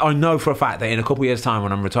 I know for a fact that in a couple of years' time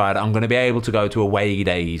when I'm retired, I'm going to be able to go to away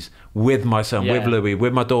days with my son, with Louis,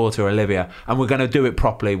 with my daughter Olivia, and we're going to do it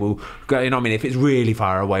properly. We'll go, you know what I mean? If it's really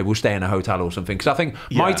far away, we'll stay in a hotel or something. Because I think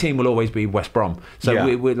my team will always be West Brom.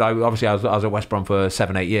 So we like, obviously I was at West Brom for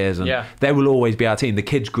 7-8 years, and they will always be our team. The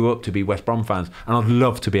kids grew up to be West Brom fans, and I'd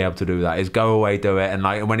love to be able to do that. Is go away, do it, and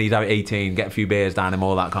like when he's out 18, get a few beers down him,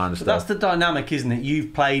 all that kind of stuff. That's the dynamic, isn't it?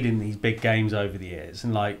 You've played in these big games over the years,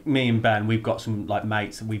 and like me and Ben, we've got some like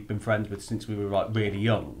mates that we've been friends with since we were like really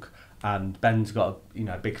young, and Ben's got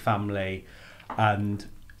a big family, and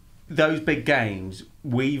those big games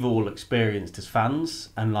we've all experienced as fans,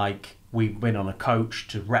 and like we've been on a coach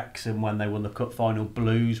to Wrexham when they won the cup final,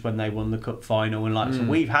 Blues when they won the cup final, and like so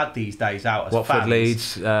we've had these days out as Watford fans.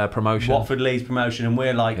 Leeds promotion. Watford Leeds promotion, and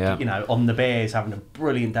we're like on the beers having a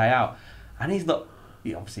brilliant day out, and he's not.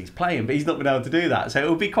 Obviously he's playing, but he's not been able to do that. So it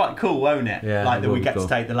would be quite cool, won't it? Yeah, like that we get cool. to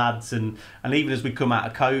take the lads, and even as we come out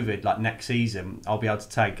of COVID, like next season, I'll be able to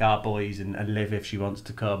take our boys and Liv if she wants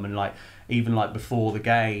to come, and like even like before the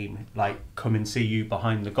game, like come and see you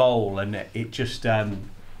behind the goal, and it just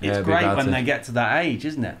it's great when they get to that age,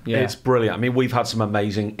 isn't it? Yeah. It's brilliant. I mean, we've had some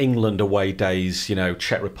amazing England away days,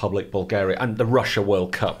 Czech Republic, Bulgaria, and the Russia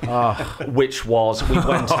World Cup, which was, we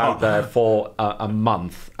went out there for a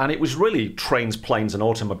month, and it was really trains, planes, and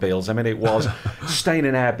automobiles. I mean, it was staying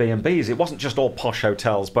in Airbnbs. It wasn't just all posh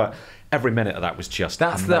hotels, but every minute of that was just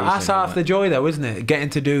amazing, that's half the joy, though, isn't it? Getting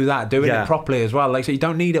to do that, doing it properly as well. Like, so you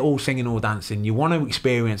don't need it all singing or dancing. You want to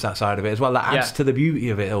experience that side of it as well. That adds to the beauty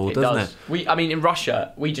of it all, doesn't it? I mean, in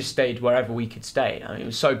Russia, we just stayed wherever we could stay. I mean, it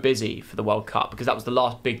was so busy for the World Cup because that was the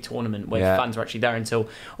last big tournament where fans were actually there until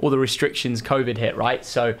all the restrictions, COVID hit, right?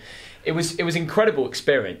 So it was incredible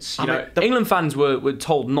experience. England fans were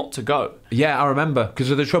told not to go. Yeah, I remember, because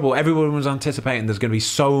of the trouble. Everyone was anticipating there's going to be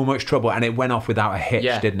so much trouble, and it went off without a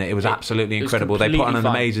hitch, didn't it? It was absolutely incredible. They put on an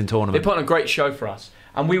amazing tournament. They put on a great show for us,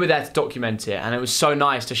 and we were there to document it, and it was so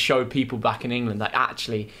nice to show people back in England that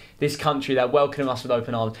actually this country, they're welcoming us with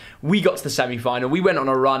open arms. We got to the semi-final. We went on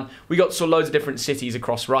a run. We got to loads of different cities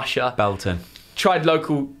across Russia. Bolton. Tried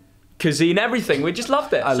local cuisine, everything. We just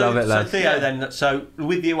loved it. I love it, So Theo, then, so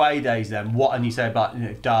with the away days, then, and you say about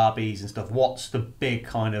derbies and stuff, what's the big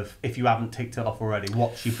kind of, if you haven't ticked it off already,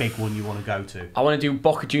 what's your big one you want to go to? I want to do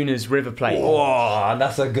Boca Juniors River Plate. Oh,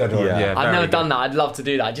 that's a good one. Yeah, I've never done that. I'd love to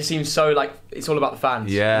do that. It just seems so like it's all about the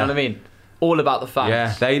fans. Yeah. You know what I mean? All about the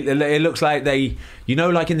fans. Yeah, it looks like they,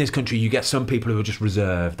 like in this country, you get some people who are just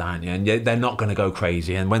reserved, aren't you? And they're not going to go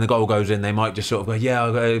crazy. And when the goal goes in, they might just sort of go,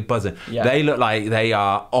 I'll go buzzing. Yeah. They look like they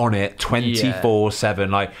are on it 24/7.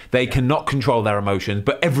 Like they cannot control their emotions,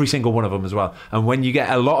 but every single one of them as well. And when you get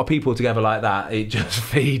a lot of people together like that, it just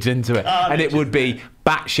feeds into it. And it would be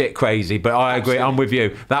batshit crazy, but I agree. I'm with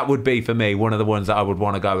you. That would be for me one of the ones that I would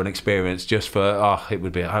want to go and experience just for. It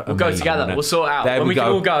would be. We'll go together. We'll sort it out. There when we can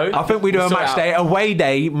all go. I think we do a match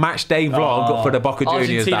day vlog for the Boca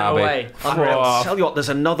Juniors derby. Away. I'll tell you what. There's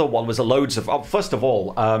another one. There's loads of. First of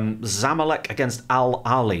all, Zamalek against Al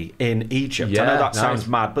Ahly in Egypt. I know that sounds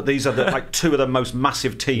mad, but these are two of the most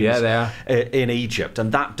massive teams in Egypt,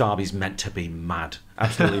 and that derby's meant to be mad.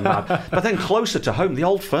 Absolutely mad. But then closer to home, the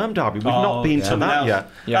Old Firm derby. We've not been to that yet.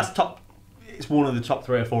 That's top. It's one of the top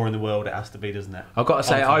 3 or 4 in the world. It has to be, doesn't it? I've got to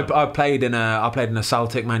say, I played in a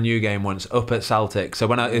Celtic Man U game once up at Celtic. So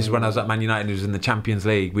when I was at Man United, it was in the Champions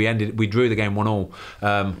League. We drew the game 1-1.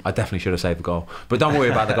 I definitely should have saved the goal, but don't worry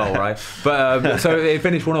about the goal, right? But so it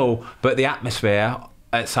finished 1-1. But the atmosphere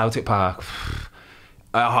at Celtic Park.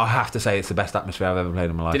 I have to say it's the best atmosphere I've ever played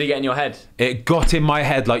in my life. Did it get in your head? It got in my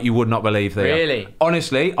head like you would not believe. Theo. Really?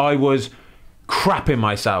 Honestly, I was crapping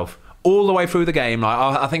myself all the way through the game. Like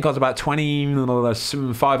I think I was about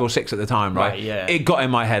 25 or 6 at the time, right? Yeah. It got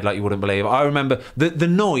in my head like you wouldn't believe. I remember the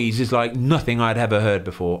noise is like nothing I'd ever heard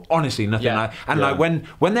before. Honestly, nothing. Like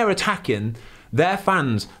when they're attacking, their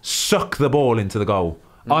fans suck the ball into the goal.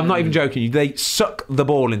 I'm not even joking you. They suck the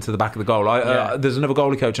ball into the back of the goal. There's another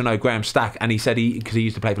goalie coach I know, Graham Stack, and he said because he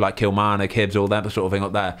used to play for like Kilmarnock, Hibs, all that sort of thing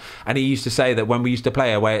up there. And he used to say that when we used to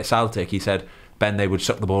play away at Celtic, he said, Ben, they would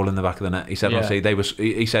suck the ball in the back of the net. He said, obviously,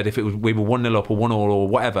 he said if it was we were 1-0 up or 1-1 or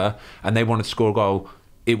whatever, and they wanted to score a goal,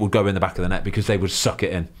 it would go in the back of the net because they would suck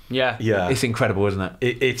it in. Yeah. It's incredible, isn't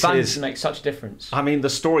it? Fans make such a difference. I mean,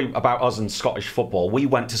 the story about us and Scottish football, we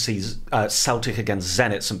went to see Celtic against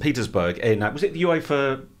Zenit St Petersburg in, was it the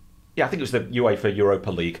UEFA? Yeah, I think it was the UEFA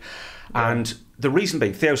Europa League. And the reason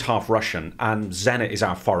being, Theo's half Russian and Zenit is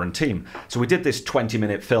our foreign team. So we did this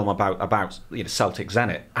 20-minute film about Celtic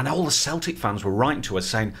Zenit. And all the Celtic fans were writing to us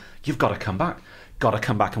saying, you've got to come back. Got to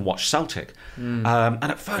come back and watch Celtic. And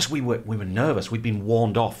at first we were nervous. We'd been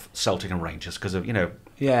warned off Celtic and Rangers because of,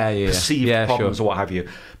 perceived problems or what have you.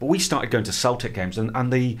 But we started going to Celtic games,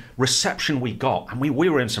 and the reception we got, and we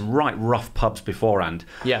were in some right rough pubs beforehand.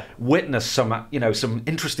 Yeah. Witnessed some, some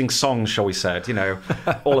interesting songs, shall we say,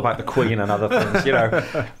 all about the Queen and other things,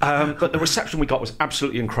 But the reception we got was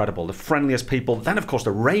absolutely incredible. The friendliest people. Then, of course,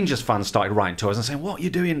 the Rangers fans started writing to us and saying, "What are you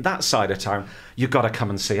doing that side of town? You've got to come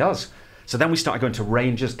and see us." So then we started going to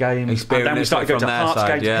Rangers games, and then we started going to Hearts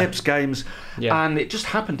games, Hibs games, and it just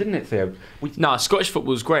happened, didn't it, Theo? No, Scottish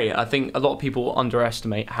football is great. I think a lot of people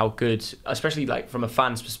underestimate how good, especially like from a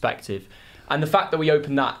fan's perspective, and the fact that we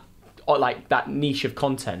opened that niche of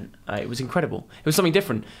content, it was incredible. It was something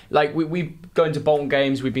different. Like we go into Bolton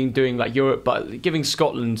games, we've been doing like Europe, but giving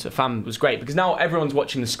Scotland a fan was great because now everyone's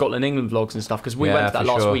watching the Scotland-England vlogs and stuff because we went to that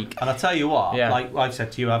last week. And I tell you what, like I've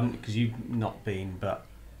said to you, I haven't, because you've not been, but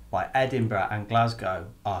like Edinburgh and Glasgow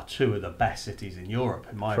are two of the best cities in Europe,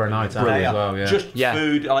 in my opinion. For a night out as well, Just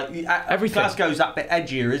food, like everything. Glasgow's that bit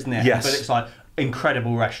edgier, isn't it? Yes. But it's like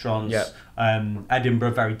incredible restaurants.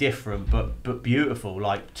 Edinburgh very different, but beautiful.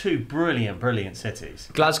 Like two brilliant cities.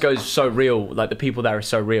 Glasgow's so real. Like the people there are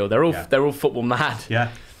so real. They're all football mad. Yeah.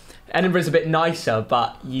 Edinburgh's a bit nicer,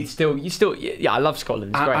 but you still, I love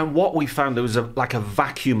Scotland. It's great. And what we found, there was a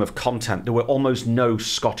vacuum of content. There were almost no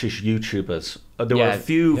Scottish YouTubers. There were a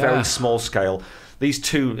few very small scale. These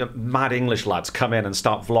two mad English lads come in and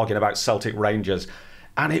start vlogging about Celtic Rangers.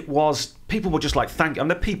 And people were just like, thank you.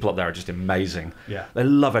 And the people up there are just amazing. Yeah. They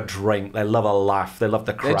love a drink, they love a laugh, they love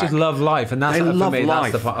the crack. They just love life, and that's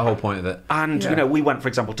the whole point of it. And, we went, for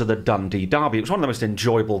example, to the Dundee Derby. It was one of the most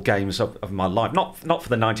enjoyable games of my life. Not for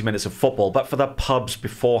the 90 minutes of football, but for the pubs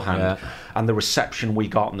beforehand and the reception we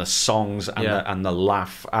got and the songs and the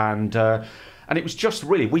laugh. And it was just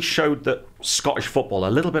really, we showed that Scottish football a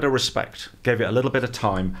little bit of respect, gave it a little bit of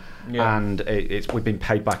time, and we've been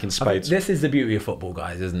paid back in spades. This is the beauty of football,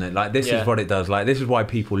 guys, isn't it? Like, this is what it does. Like, this is why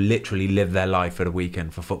people literally live their life at a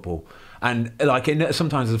weekend for football. And like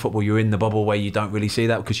sometimes in football, you're in the bubble where you don't really see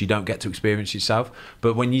that because you don't get to experience yourself.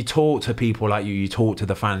 But when you talk to people like you talk to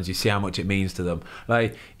the fans, you see how much it means to them.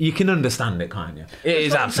 Like, you can understand it, can't you? It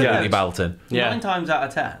is absolutely belting. 9 times out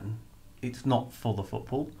of 10. It's not for the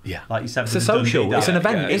football. Yeah. Like you said, it's a social. It's an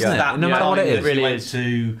event, isn't it? No matter what it is. It really is.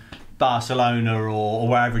 To Barcelona or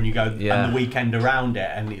wherever, and you go and the weekend around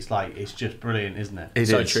it, and it's like, it's just brilliant, isn't it?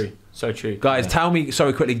 It's so true. So true. Guys, tell me,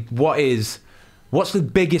 sorry, quickly, what's the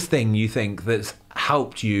biggest thing you think that's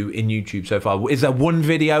helped you in YouTube so far? Is there one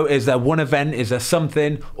video? Is there one event? Is there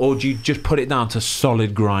something? Or do you just put it down to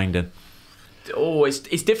solid grinding? Oh, it's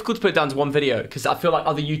difficult to put it down to one video because I feel like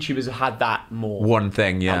other YouTubers have had that more. One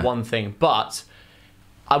thing. But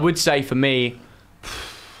I would say for me,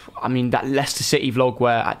 I mean, that Leicester City vlog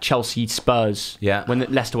where at Chelsea Spurs, when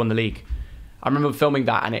Leicester won the league. I remember filming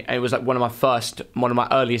that, and it was like one of my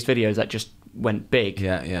earliest videos that just went big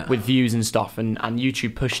with views and stuff, and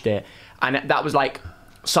YouTube pushed it. And that was like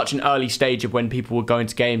such an early stage of when people were going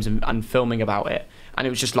to games and filming about it. And it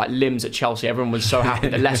was just like limbs at Chelsea. Everyone was so happy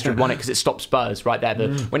that Leicester had won it because it stopped Spurs right there.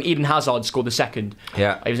 When Eden Hazard scored the second,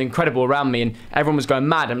 it was incredible around me, and everyone was going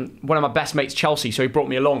mad. And one of my best mates, Chelsea, so he brought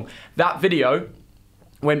me along. That video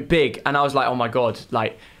went big, and I was like, oh my God,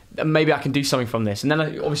 like maybe I can do something from this. And then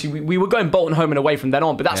obviously we were going Bolton home and away from then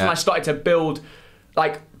on, but that's when I started to build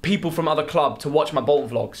like people from other club to watch my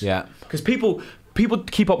Bolton vlogs. Yeah, because people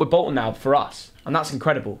keep up with Bolton now for us. And that's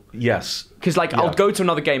incredible. Yes. Because I'll go to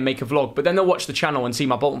another game, make a vlog, but then they'll watch the channel and see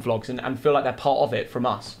my Bolton vlogs and feel like they're part of it from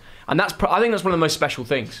us. And I think that's one of the most special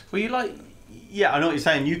things. Well, I know what you're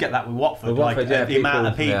saying. You get that with Watford. The amount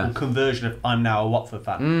of people, conversion of I'm now a Watford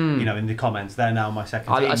fan. In the comments, they're now my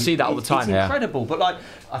second team. I see that all the time. It's incredible. But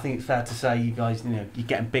I think it's fair to say you guys, you're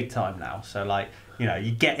getting big time now. So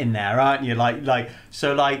you're getting there, aren't you?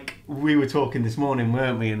 So we were talking this morning,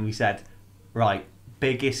 weren't we? And we said, right,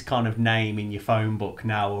 biggest kind of name in your phone book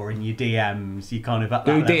now or in your DMs, you kind of at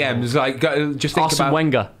that level. DMs, just think Arsene about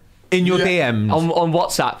Wenger. In your DMs. On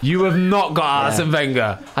WhatsApp. You have not got Arsene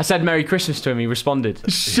Wenger. I said Merry Christmas to him, he responded.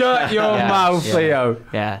 Shut your mouth, Theo.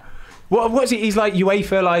 Yeah. What's he? He's like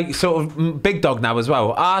UEFA, sort of big dog now as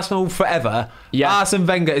well. Arsenal forever. Yeah. Arsene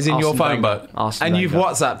Wenger is in your phone book. And you've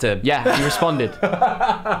WhatsApped him. Yeah, he responded.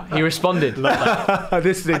 He responded.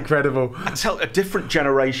 This is incredible. Tell a different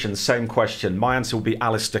generation, same question. My answer would be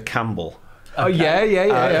Alistair Campbell. Oh,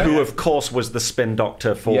 yeah. Who, of course, was the spin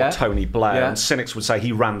doctor for Tony Blair. And cynics would say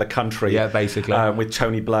he ran the country basically. With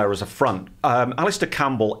Tony Blair as a front. Alistair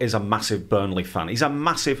Campbell is a massive Burnley fan. He's a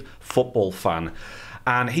massive football fan.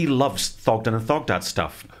 And he loves Thogden and Thogdad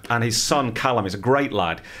stuff. And his son, Callum, is a great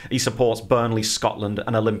lad. He supports Burnley, Scotland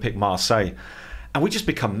and Olympic Marseille. and we just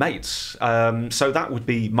become mates. So that would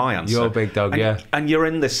be my answer. You're a big dog, and you're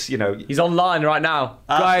in this, you know. He's online right now,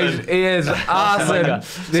 guys. He is awesome.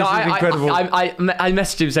 This is incredible. I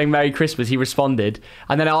messaged him saying Merry Christmas. He responded,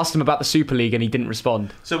 and then I asked him about the Super League, and he didn't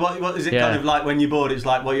respond. So what is it kind of like when you're bored? It's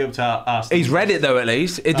like, what are you up to? Arsenal? He's read it though, at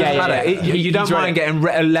least. It doesn't matter. You don't mind getting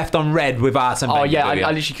left on red with Arsene Wenger. Oh yeah, I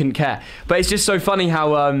literally couldn't care. But it's just so funny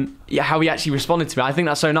how he actually responded to me. I think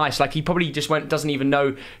that's so nice. Like, he probably just doesn't even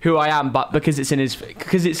know who I am, but because it's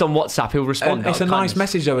on WhatsApp, he'll respond. It's a nice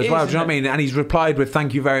message though as well. Do you know what I mean? And he's replied with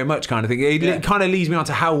 "thank you very much" kind of thing. It kind of leads me on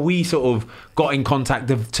to how we sort of got in contact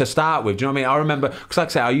to start with. Do you know what I mean? I remember, because like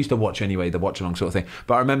I say, I used to watch anyway, the watch along sort of thing.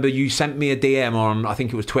 But I remember you sent me a DM on, I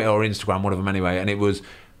think it was Twitter or Instagram, one of them anyway, and it was,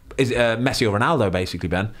 is it Messi or Ronaldo, basically,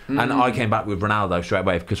 Ben? And I came back with Ronaldo straight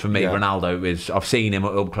away, because for me, Ronaldo is, I've seen him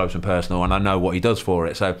up close and personal, and I know what he does for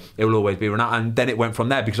it, so it will always be Ronaldo. And then it went from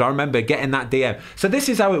there, because I remember getting that DM. So this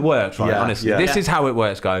is how it works, right? Honestly, this is how it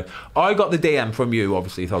works, guys. I got the DM from you,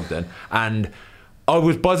 obviously, Thogden, and I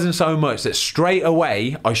was buzzing so much that straight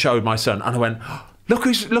away I showed my son, and I went, look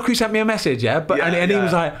who sent me a message, and he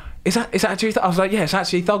was like, Is that actually? I was like, yeah, it's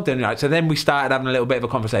actually Thogden, right? So then we started having a little bit of a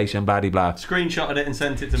conversation, blah blah. Screenshotted it and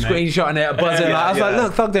sent it to me. Screenshotting it, buzzing. I was like,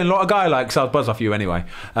 look, Thogden, a lot of guy, like, so I'll buzz off you anyway.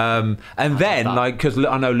 And then, like, because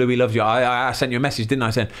I know Louis loves you, I sent you a message, didn't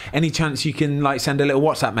I? Saying, any chance you can like send a little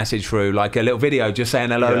WhatsApp message through, like a little video, just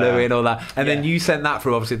saying hello, Louis, and all that. And then you sent that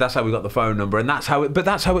through. Obviously, that's how we got the phone number, and that's how it. But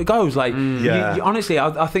that's how it goes. Like, you, honestly,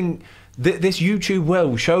 I think. This YouTube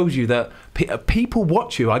world shows you that people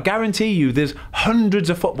watch you. I guarantee you there's hundreds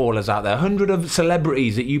of footballers out there, hundreds of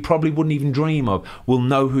celebrities that you probably wouldn't even dream of will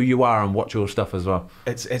know who you are and watch your stuff as well.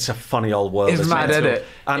 It's a funny old world. It's mad, isn't it?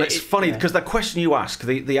 And it's funny because the question you ask,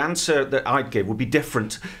 the answer that I'd give would be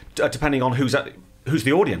different depending on who's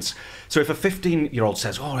the audience. So if a 15-year-old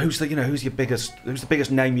says, "Oh, who's the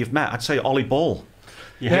biggest name you've met?" I'd say Ollie Ball.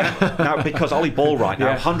 Yeah. Now, because Ollie Ball right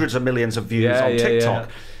now, hundreds of millions of views on TikTok.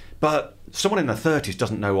 But someone in their 30s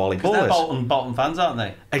doesn't know who Ollie Ball is. They're Bolton fans, aren't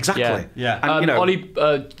they? Exactly. Yeah. And, Ollie,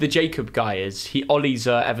 the Jacob guy Ollie's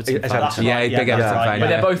Everton fan. Yeah, big Everton fan. But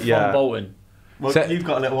they're both from Bolton. Well, so, you've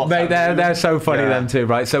got a little WhatsApp. Mate, they're so funny, them two,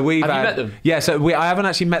 right? So have you met them? Yeah, so I haven't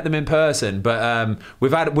actually met them in person, but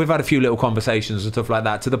we've had a few little conversations and stuff like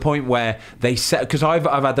that, to the point where they said, because I've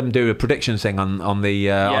had them do a predictions thing on the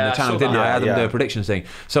channel, didn't I? I had them do a predictions thing.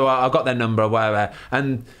 So I got their number, whatever,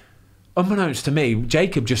 and unbeknownst to me,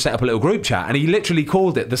 Jacob just set up a little group chat, and he literally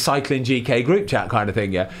called it the Cycling GK group chat kind of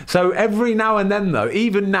thing, So every now and then, though,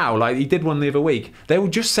 even now, like he did one the other week, they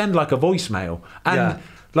would just send like a voicemail, and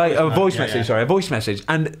like a voice message,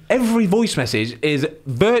 and every voice message is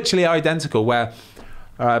virtually identical, where,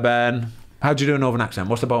 all right, Ben, how do you do a northern accent?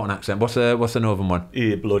 What's the Bolton accent? What's the northern one?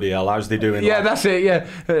 Yeah, bloody hell, how's they doing? Yeah, that's it,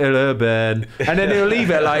 Hello, Ben. And then he'll leave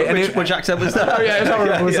it like... which accent was that? Oh, yeah, it's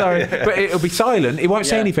horrible, sorry. But it'll be silent. He won't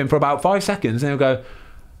say anything for about 5 seconds, and he'll go,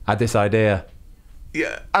 I had this idea.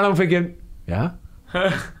 Yeah. And I'm thinking,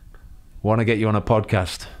 want to get you on a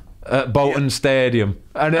podcast at Bolton Stadium.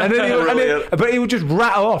 And then but he would just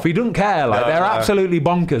rattle off. He doesn't care. Like, they're absolutely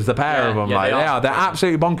bonkers, the pair of them. Like, they're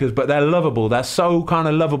absolutely bonkers, but they're lovable. They're so kind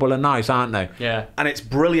of lovable and nice, aren't they? Yeah. And it's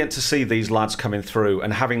brilliant to see these lads coming through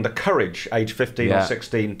and having the courage, age 15 or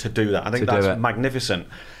 16, to do that. I think that's magnificent.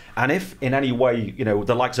 And if in any way,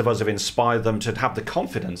 the likes of us have inspired them to have the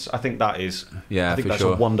confidence, I think that is, I think that's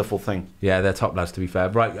a wonderful thing. Yeah, they're top lads, to be fair.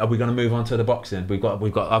 Right, are we going to move on to the boxing?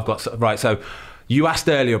 Right, so you asked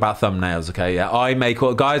earlier about thumbnails, okay? Yeah, I make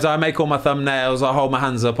all my thumbnails. I hold my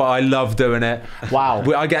hands up. I love doing it. Wow.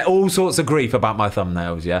 I get all sorts of grief about my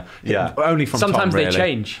thumbnails, Yeah. Only from sometimes Tom, really. They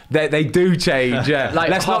change. They do change, yeah. Like,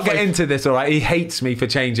 let's not get into this, all right? He hates me for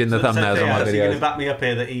changing the thumbnails on my videos. So you're going to back me up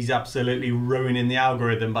here that he's absolutely ruining the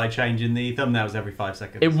algorithm by changing the thumbnails every 5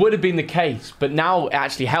 seconds? It would have been the case, but now it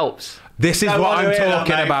actually helps. This is what I'm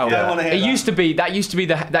talking about. It used to be that used to be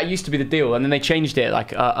the deal, and then they changed it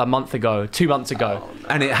like a month ago, 2 months ago,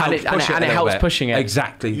 and it helps pushing it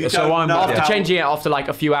exactly. So I'm after changing it after like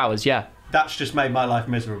a few hours, That's just made my life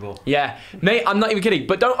miserable. Yeah, mate, I'm not even kidding.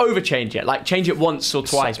 But don't overchange it. Like, change it once or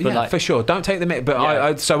twice. But like, for sure, don't take the mick. But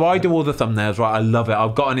I do all the thumbnails. Right, I love it.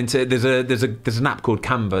 I've gotten into there's an app called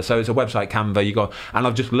Canva. So it's a website, Canva. You go, and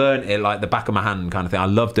I've just learned it like the back of my hand kind of thing. I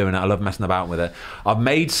love doing it. I love messing about with it. I've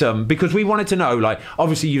made some because we wanted to know. Like,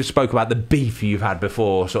 obviously you spoke about the beef you've had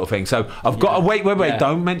before, sort of thing. So I've got wait.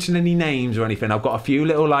 Don't mention any names or anything. I've got a few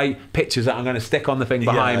little like pictures that I'm going to stick on the thing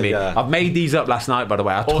behind me. I've made these up last night, by the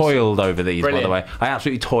way. I toiled over over these, by the way. I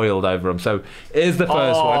absolutely toiled over them. So here's the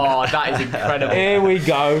first one. Oh, that is incredible. Here we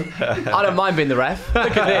go. I don't mind being the ref.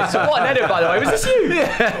 Look at this. What an edit, by the way. Was this you?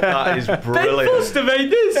 That is brilliant. Ben Foster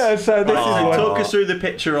made this. Yeah, so this is one. Talk us through the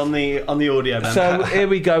picture on the audio, man. So here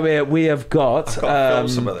we go. Here we have got. Film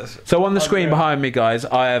some of this. So on the screen behind me, guys,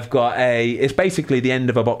 I have got it's basically the end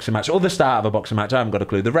of a boxing match, or the start of a boxing match. I haven't got a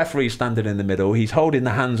clue. The referee's standing in the middle. He's holding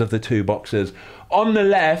the hands of the two boxers. On the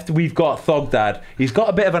left, we've got Thogdad. He's got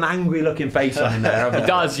a bit of an angry-looking face on him there. He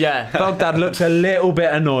does, yeah. Thogdad looks a little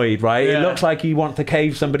bit annoyed, right? Yeah. It looks like he wants to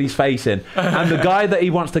cave somebody's face in. And the guy that he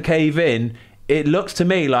wants to cave in, it looks to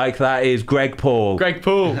me like that is Greg Paul. Greg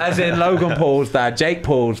Paul. As in Logan Paul's dad, Jake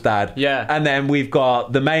Paul's dad. Yeah. And then we've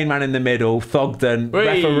got the main man in the middle, Thogden,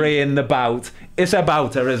 refereeing the bout. It's a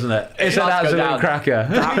bouter, isn't it? It's an absolute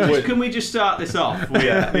cracker. Can we just start this off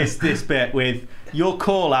with this bit with your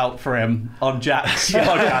call out for him on Jack's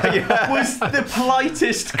podcast was the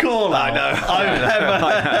politest call out I've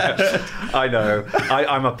ever heard. I know.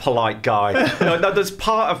 I'm a polite guy. There's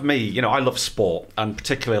part of me, I love sport, and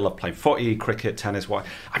particularly I love playing footy, cricket, tennis.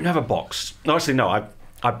 I've never boxed. Honestly, no.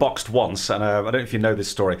 I boxed once, and I don't know if you know this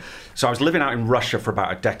story. So I was living out in Russia for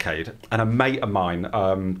about a decade, and a mate of mine,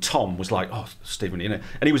 Tom, was like, "Oh, Stephen, and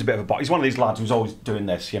he was a bit of a boxer. He's one of these lads who's always doing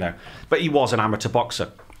this, but he was an amateur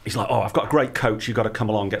boxer. He's like, "Oh, I've got a great coach. You've got to come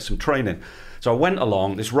along and get some training." So I went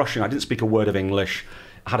along. This Russian, I didn't speak a word of English.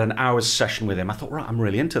 I had an hour's session with him. I thought, right, I'm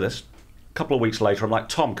really into this. A couple of weeks later, I'm like,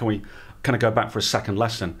 "Tom, can I go back for a second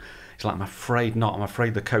lesson?" He's like, "I'm afraid not. I'm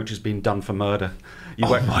afraid the coach has been done for murder. You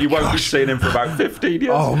won't be seeing him for about 15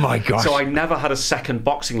 years." Oh my gosh. So I never had a second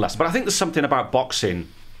boxing lesson. But I think there's something about boxing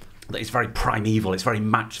that is very primeval. It's very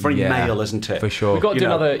male, isn't it? For sure. We've got to do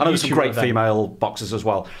another I know there's some YouTube great event. female boxers as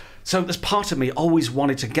well. So there's part of me always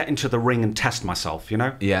wanted to get into the ring and test myself,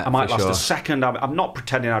 Yeah, I might for last sure. a second. I'm not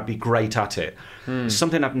pretending I'd be great at it. It's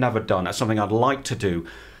something I've never done. It's something I'd like to do.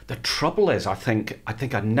 The trouble is, I think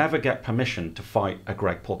I'd never get permission to fight a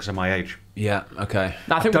Greg Paul because of my age. Yeah, okay.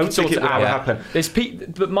 No, I think don't we can sort think it it would out. ever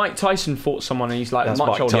happen. But Mike Tyson fought someone and he's like That's much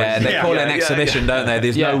Mike older. Tyson. Yeah, they call it an exhibition, don't they?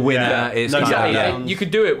 There's no winner. It's No, kind of, Exactly. You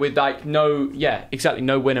could do it with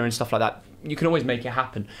no winner and stuff like that. You can always make it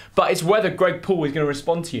happen. But it's whether Greg Paul is going to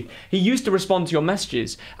respond to you. He used to respond to your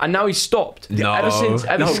messages, and now he's stopped. No. Ever since,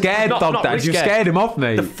 You're scared, Thogdad. You scared him off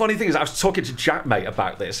me. The funny thing is, I was talking to Jack, mate,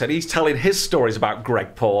 about this, and he's telling his stories about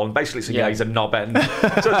Greg Paul, and basically saying, he's a knob end.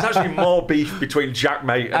 So there's actually more beef between Jack,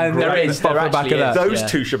 mate, and Greg. Those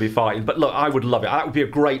two should be fighting. But look, I would love it. That would be a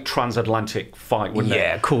great transatlantic fight, wouldn't it?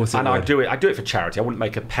 Yeah, of course it would. would. I'd do it for charity. I wouldn't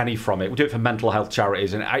make a penny from it. We'd do it for mental health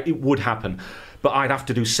charities, and it would happen. But I'd have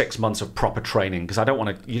to do 6 months of proper training because you don't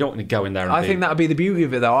want to go in there and think that would be the beauty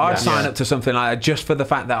of it, though. I'd sign up to something like that just for the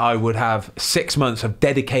fact that I would have 6 months of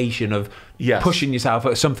dedication of pushing yourself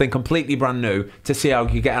at something completely brand new to see how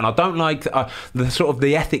you get on. I don't like the sort of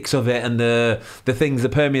the ethics of it and the things, the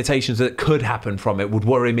permutations that could happen from it would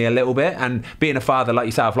worry me a little bit. And being a father like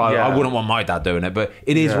yourself, I wouldn't want my dad doing it, but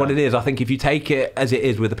it is what it is. I think if you take it as it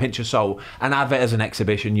is with a pinch of salt and have it as an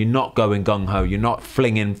exhibition, you're not going gung-ho, you're not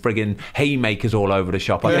flinging frigging haymakers all over the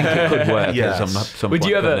shop. I think it could work at some Would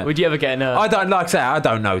point. Would you ever get in a... I don't, like I say, I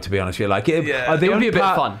don't know, to be honest with you. It would be a bit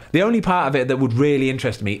of fun. The only part of it that would really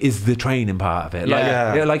interest me is the training part of it.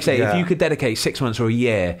 Like I say, if you could dedicate 6 months or a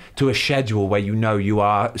year to a schedule where you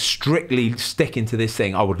are strictly sticking to this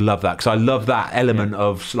thing, I would love that, because I love that element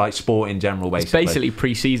of like sport in general. Basically, it's basically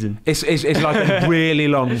pre-season. It's like a really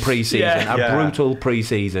long pre-season, brutal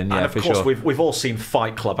pre-season. Yeah, and of course, we've all seen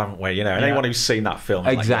Fight Club, haven't we? And anyone who's seen that film,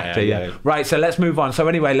 exactly. Right. So let's move on. So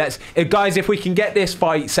anyway, guys, if we can get this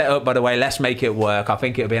fight set up, by the way, let's make it work. I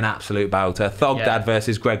think it'll be an absolute bouter. Thogdad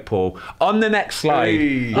versus Greg Paul. On the next slide,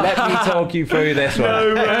 let me talk you through this one.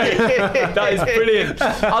 No way. That is brilliant.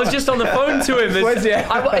 I was just on the phone to him.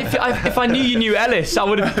 If I knew you knew Ellis, I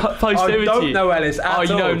would have posted over to you. I don't know Ellis at all.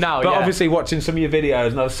 You know now, but obviously watching some of your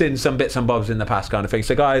videos, and I've seen some bits and bobs in the past kind of thing.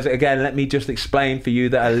 So guys, again, let me just explain for you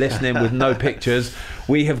that are listening with no pictures.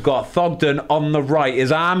 We have got Thogden on the right.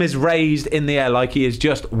 His arm is raised in the air like he has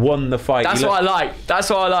just won the fight. That's what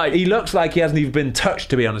I like. He looks like he hasn't even been touched,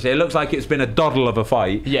 to be honest. It looks like it's been a doddle of a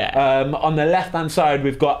fight. Yeah. On the left-hand side,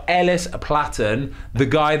 we've got Ellis Platten, the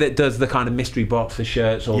guy that does the kind of mystery box, the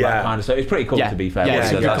shirts, all that kind of stuff. It's pretty cool, to be fair.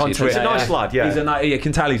 He's a nice lad, you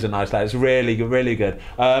can tell he's a nice lad. It's really good, really good.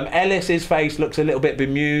 Ellis's face looks a little bit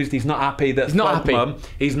bemused. He's not happy that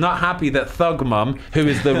He's not happy that Thug Mum, who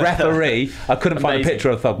is the referee, I couldn't find a picture picture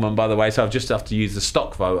of Thogmum, by the way, so I've just have to use the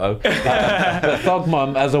stock photo. But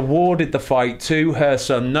Thogmum has awarded the fight to her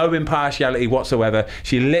son, no impartiality whatsoever.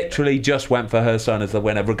 She literally just went for her son as the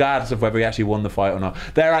winner, regardless of whether he actually won the fight or not.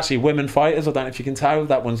 They're actually women fighters. I don't know if you can tell.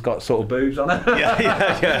 That one's got sort of boobs on it. Yeah.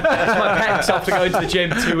 That's my pecs after going to the gym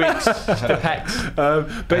 2 weeks. The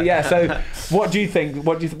pecs. But yeah, so what do you think?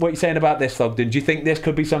 What are you saying about this, Thogden? Do you think this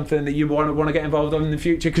could be something that you want to get involved in the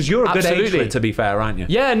future? Because you're a good age for it, to be fair, aren't you?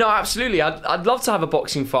 Yeah, no, absolutely. I'd love to have a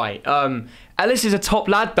boxing fight. Ellis is a top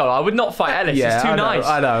lad, though. I would not fight Ellis. Yeah, he's too nice.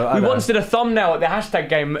 I know. We once did a thumbnail at the hashtag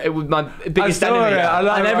game with my biggest enemy,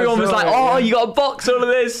 and everyone was like, "Oh, you got to box all of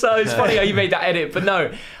this." So it's funny how you made that edit. But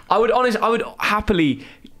no, I would happily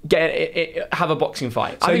have a boxing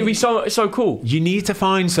fight. I think it'd be so cool. You need to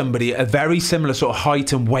find somebody a very similar sort of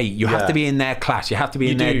height and weight. You have to be in their class. You have to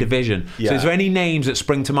be in their division. Yeah. So is there any names that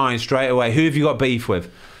spring to mind straight away? Who have you got beef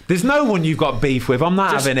with? There's no one you've got beef with. I'm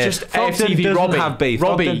not having it. Just AFTV Robbie. Have beef.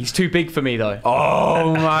 Robbie, he's too big for me though.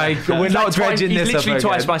 Oh my God, we're not dredging this up. He's literally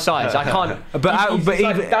twice my size. I can't. But he's even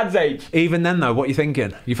like Dad's age. Even then though, what are you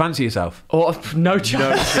thinking? You fancy yourself? Oh, no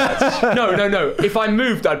chance. No. If I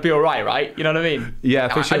moved, I'd be all right? You know what I mean? Yeah,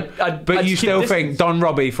 for sure. But you still think Don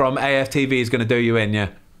Robbie from AFTV is going to do you in? Yeah.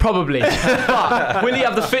 Probably. But will he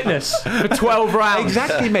have the fitness for 12 rounds?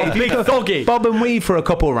 Exactly, mate. Big Thoggy. Bob and weave for a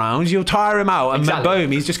couple rounds, you'll tire him out, and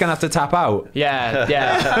boom, he's just going to have to tap out. Yeah.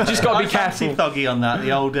 Just got to be careful. Thoggy on that, the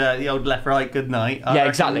old left-right good night. Yeah,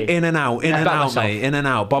 exactly. In and out, mate. In and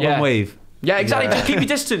out. Bob and weave. Yeah, exactly. Just keep your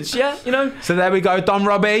distance, you know? So there we go, Don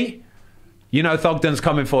Robbie. You know Thogden's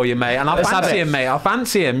coming for you, mate. And I fancy him, mate. I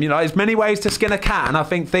fancy him. You know, there's many ways to skin a cat, and I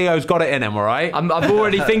think Theo's got it in him, all right? I'm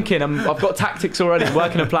already thinking. I've got tactics already.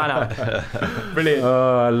 Working a plan out. Brilliant.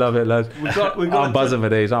 Oh, I love it, lads. I'm buzzing for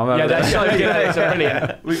these. Yeah, that's so good. It's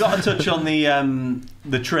brilliant. We've got to touch on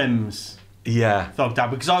the trims. Yeah.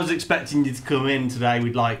 Thogdad, because I was expecting you to come in today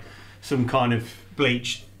with like some kind of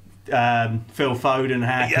bleached Phil Foden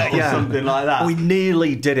haircut or something like that. We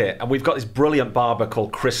nearly did it, and we've got this brilliant barber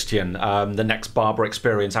called Christian, the Next Barber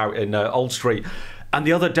Experience out in Old Street. And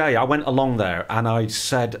the other day I went along there and I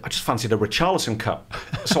said I just fancied a Richarlison cut,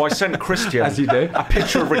 so I sent Christian as you do a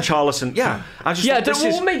picture of Richarlison.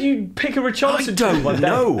 What made you pick a Richarlison? I don't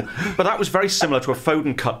know, but that was very similar to a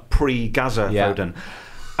Foden cut pre-Gaza Foden,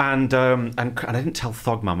 and I didn't tell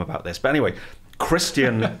Thogmum about this, but anyway.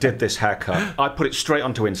 Christian did this haircut. I put it straight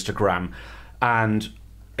onto Instagram, and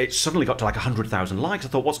it suddenly got to like 100,000 likes. I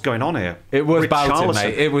thought, what's going on here? It was Bolton,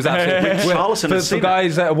 mate. It was absolutely. For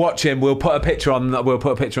guys that are watching, we'll put a picture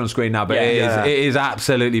on screen now. But it is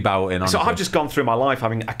absolutely Bolton. So I've just gone through my life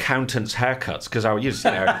having accountants' haircuts because I used,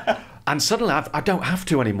 and suddenly I don't have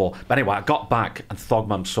to anymore. But anyway, I got back and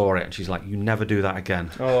Thogmum saw it and she's like, "You never do that again."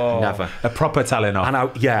 Never. A proper telling off.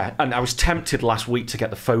 And I was tempted last week to get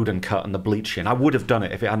the Foden cut and the bleaching. I would have done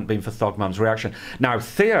it if it hadn't been for Thogmum's reaction. Now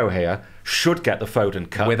Theo here should get the Foden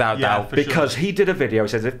cut without doubt, because he did a video. He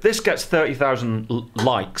says if this gets 30,000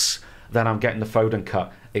 likes, then I'm getting the Foden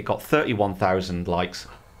cut. It got 31,000 likes.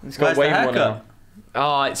 It's got way more now.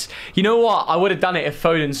 Oh, you know what? I would have done it if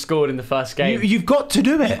Foden scored in the first game. You've got to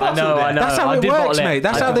do it. I know. That's how it works, mate.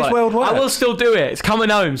 That's how this world works. I will still do it. It's coming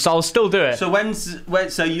home, so I'll still do it. So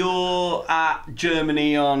so you're at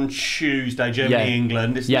Germany on Tuesday,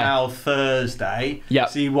 England. It's now Thursday. Yeah.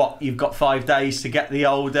 So you've got 5 days to get the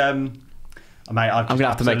old. Mate, I'm going to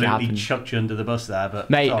have to make it happen. Chucked you under the bus there, but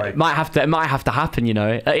mate, sorry. it might have to happen. You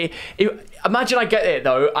know, imagine I get it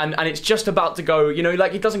though, and it's just about to go. You know,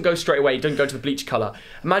 like it doesn't go straight away. It doesn't go to the bleach colour.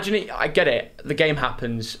 Imagine I get it. The game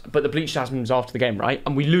happens, but the bleach happens after the game, right?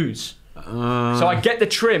 And we lose. So I get the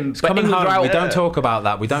trim, but coming home. We don't talk about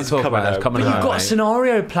that. We don't talk about it. But you've got a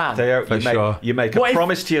scenario plan. You make a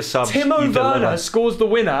promise to your subs. Timo Werner scores the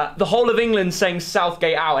winner. The whole of England saying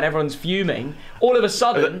Southgate out, and everyone's fuming. All of a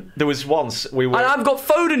sudden, there was once we were, and I've got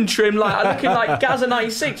Foden trim looking like Gaza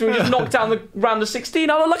 '96. We just knocked down the round of 16.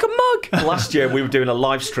 I look like a mug. Last year we were doing a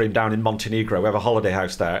live stream down in Montenegro. We have a holiday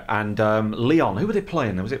house there, and Leon. Who were they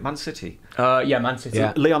playing? Was it Man City? Man City.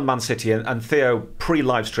 Yeah. Leon, Man City, and Theo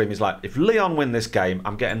pre-live stream is like, if Leon win this game,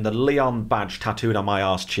 I'm getting the Leon badge tattooed on my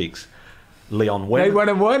arse cheeks. Leon win. They went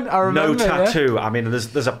and won. I remember. No tattoo. Yeah. I mean,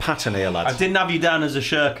 there's a pattern here, lads. I didn't have you down as a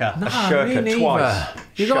shirker. No, a shirker twice.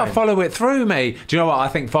 You got to follow it through, mate. Do you know what? I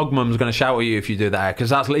think Thogmum's going to shout at you if you do that,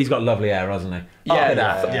 because he's got lovely hair, hasn't he?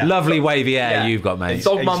 Yeah. Lovely wavy hair you've got, mate.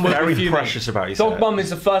 Thogmum was very precious about his Thogmum is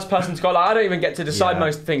the first person to go. Like, I don't even get to decide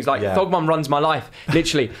most things. Like Thogmum runs my life,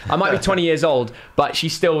 literally. I might be 20 years old, but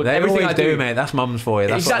she's still everything I do, mate. That's mums for you.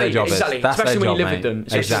 That's what their job is. That's especially when you live with them.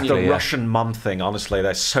 Exactly. The Russian mum thing. Honestly,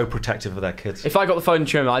 they're so protective of their kids. If I got the phone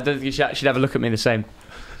trim, I don't think she'd ever look at me the same.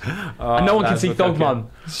 And no one can see Thogman.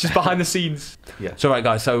 It's just behind the scenes. Yeah. So right,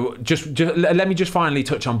 guys. So just let me just finally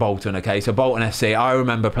touch on Bolton. Okay. So Bolton FC. I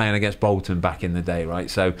remember playing against Bolton back in the day. Right.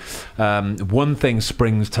 So one thing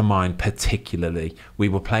springs to mind particularly. We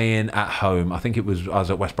were playing at home. I think I was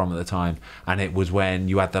at West Brom at the time, and it was when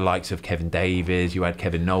you had the likes of Kevin Davies, you had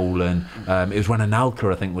Kevin Nolan. It was when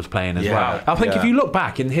Anelka, I think, was playing as well. I think if you look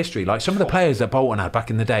back in history, like some of the players that Bolton had back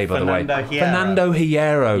in the day, by the way, Fernando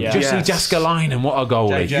Hierro, Jussi Jaskalainen, what a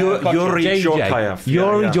goalie. Yuri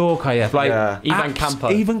Djorkaeff, like Ivan Campo,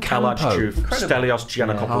 Stelios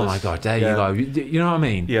Giannakopoulos. Oh my God, there you go. You know what I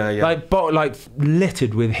mean? Yeah. Like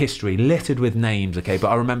littered with history, littered with names. Okay, but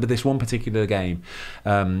I remember this one particular game.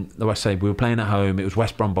 Like I say, we were playing at home. It was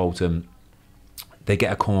West Brom Bolton. They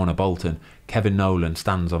get a corner, Bolton. Kevin Nolan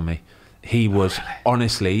stands on me. He was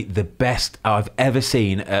honestly the best I've ever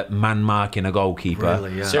seen at man marking a goalkeeper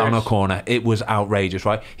on a corner. It was outrageous,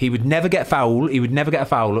 right? He would never get foul. He would never get a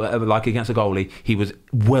foul like against a goalie. He was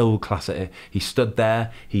world class at it. He stood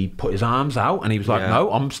there. He put his arms out and he was like,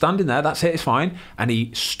 "No, I'm standing there. That's it. It's fine." And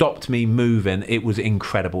he stopped me moving. It was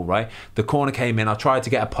incredible, right? The corner came in. I tried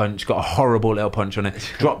to get a punch. Got a horrible little punch on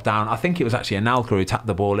it. Dropped down. I think it was actually Anelka who tapped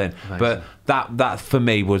the ball in. Amazing. But that for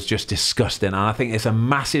me was just disgusting. And I think it's a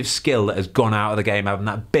massive skill that has gone out of the game, having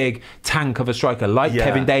that big tank of a striker like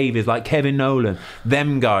Kevin Davies, like Kevin Nolan,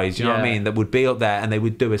 them guys, you know what I mean, that would be up there and they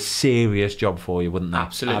would do a serious job for you, wouldn't they?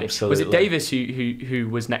 Absolutely. Was it Davies who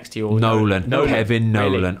was next to you? Or Nolan. Kevin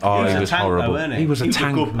Nolan. Oh, he was horrible. He was a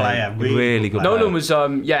tank, good player, really good player. Nolan was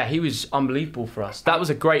he was unbelievable for us. That was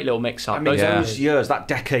a great little mix-up. I mean, those years, that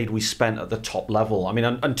decade we spent at the top level. I mean,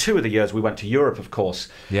 and 2 of the years we went to Europe, of course.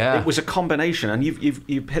 Yeah, it was a combination, and you've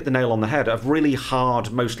hit the nail on the head, of really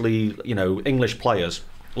hard, mostly English players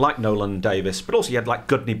like Nolan Davis, but also you had like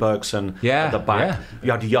Gudni Bergson at the back. You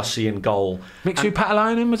had Yossi in goal. Mixu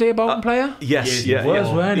Patalainen, was he a Bolton player? Yes, That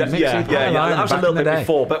was a little bit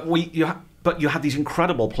before, but you had these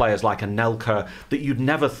incredible players like Anelka that you'd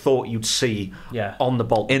never thought you'd see on the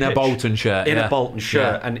Bolton pitch. A Bolton shirt. In a Bolton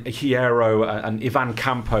shirt. And Hierro and Ivan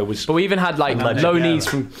Campo was... But we even had like loanees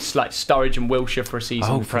from like Sturridge and Wiltshire for a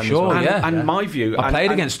season. Oh, for sure, and my view... I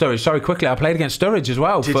played against Sturridge. Sorry, quickly. I played against Sturridge as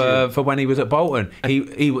well for when he was at Bolton.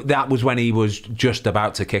 That was when he was just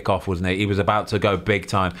about to kick off, wasn't he? He was about to go big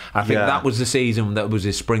time. I think that was the season that was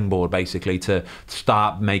his springboard, basically, to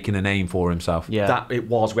start making a name for himself. Yeah. That it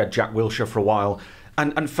was. We had Jack Wilshere for a while.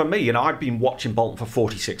 And for me, I'd been watching Bolton for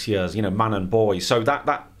 46 years, man and boy. So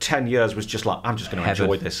that 10 years was just like, I'm just going to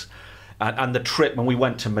enjoy this. And the trip when we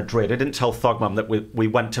went to Madrid, I didn't tell Thogman that we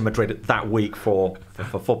went to Madrid that week for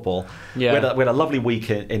football. Yeah. We had a lovely week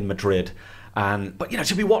in Madrid. But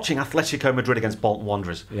to be watching Atletico Madrid against Bolton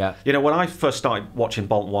Wanderers. Yeah. When I first started watching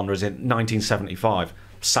Bolton Wanderers in 1975,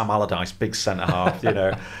 Sam Allardyce, big centre half,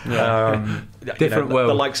 different world.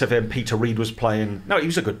 The likes of him, Peter Reid was playing. No, he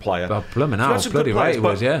was a good player. Well, bloody right he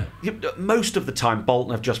was, yeah. Most of the time,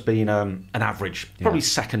 Bolton have just been an average, probably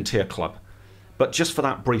second-tier club. But just for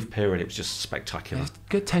that brief period, it was just spectacular.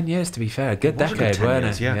 Good 10 years, to be fair. Good decade, weren't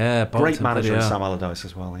it? Yeah, great manager in Sam Allardyce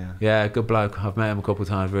as well, yeah. Yeah, good bloke. I've met him a couple of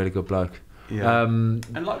times, really good bloke. Yeah.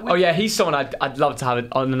 He's someone I'd love to have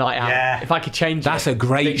on the night out. Yeah. If I could change That's a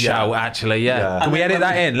great shout, actually, Can we edit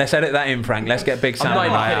that in? Let's edit that in, Frank. Let's get Big Sam on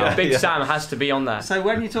the night out. Big Sam has to be on there. So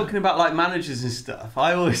when you're talking about like managers and stuff,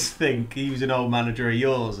 I always think he was an old manager of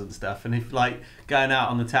yours and stuff, and if like going out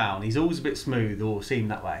on the town, he's always a bit smooth or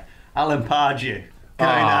seemed that way. Alan Pardew.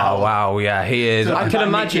 Wow, yeah, he is. I can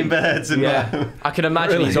imagine birds and I can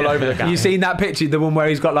imagine he's all over the gap. You seen that picture, the one where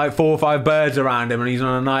he's got like 4 or 5 birds around him and he's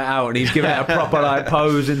on a night out and he's giving it a proper like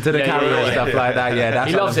pose into the camera and stuff like that. Yeah, that's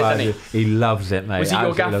he loves it, doesn't he? He loves it, mate. Was he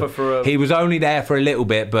your gaffer for He was only there for a little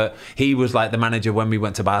bit, but he was like the manager when we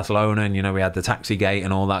went to Barcelona and we had the taxi gate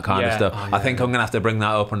and all that kind of stuff. I think I'm going to have to bring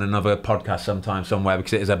that up on another podcast sometime somewhere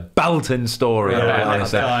because it is a Bolton story.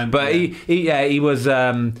 But he was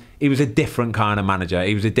a different kind of manager.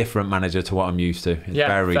 He was a different manager to what I'm used to.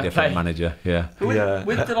 Very different manager. Yeah. With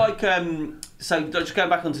the so just going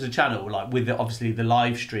back onto the channel, like with obviously the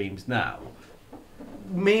live streams now.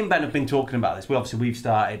 Me and Ben have been talking about this. We've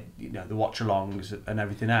started, the watch-alongs and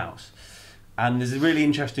everything else, and there's a really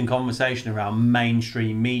interesting conversation around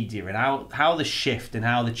mainstream media and how the shift and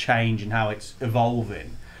how the change and how it's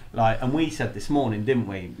evolving. And we said this morning, didn't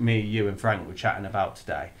we? Me, you, and Frank were chatting about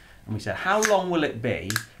today, and we said, how long will it be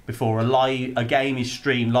before a game is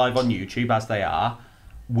streamed live on YouTube, as they are,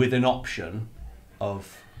 with an option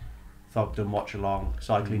of Thogden watch along,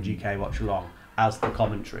 Cycling GK watch along as the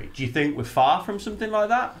commentary? Do you think we're far from something like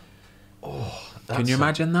that? Can you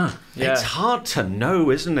imagine that? Yeah. It's hard to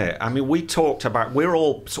know, isn't it? I mean, we talked about, we're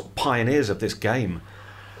all sort of pioneers of this game.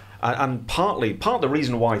 And part of the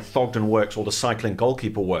reason why Thogden works or the cycling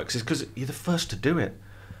goalkeeper works is because you're the first to do it.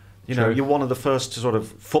 You know, you're one of the first sort of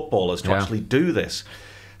footballers to actually do this.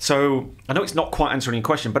 So I know it's not quite answering your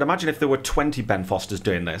question, but imagine if there were 20 Ben Fosters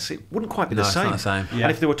doing this, it wouldn't quite be the same. It's not the same.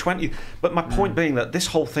 And if there were 20, but my point being that this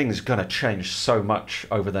whole thing is going to change so much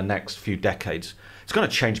over the next few decades. It's going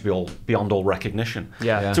to change beyond all recognition.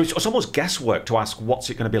 So it's almost guesswork to ask what's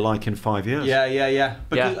it going to be like in 5 years.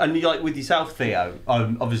 Because, and like with yourself, Theo,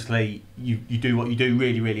 obviously you do what you do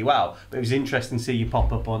really, really well. But it was interesting to see you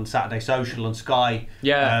pop up on Saturday Social on Sky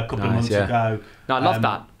a couple of months ago. No, I love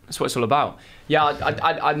that. That's what it's all about. Yeah,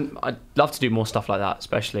 I'd love to do more stuff like that,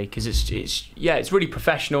 especially because it's really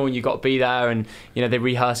professional and you've got to be there, and you know they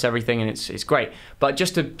rehearse everything and it's great. But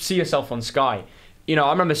just to see yourself on Sky, you know,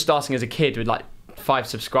 I remember starting as a kid with like 5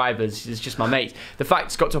 subscribers. It's just my mates. The fact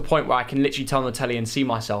it's got to a point where I can literally turn on the telly and see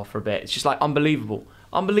myself for a bit. It's just like unbelievable.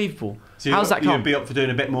 So how's that come? You'd be up for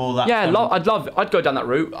doing a bit more of that? Yeah, I'd go down that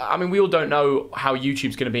route. I mean, we all don't know how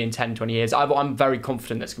YouTube's going to be in 10, 20 years. I'm very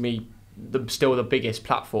confident that's going to be still the biggest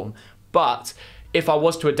platform. But if I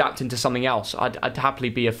was to adapt into something else, I'd happily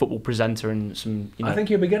be a football presenter and some. You know. I think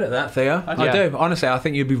you'd be good at that, Theo. I do. Honestly, I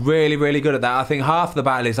think you'd be really, really good at that. I think half the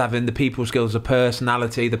battle is having the people skills, the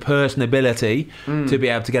personality, the personability to be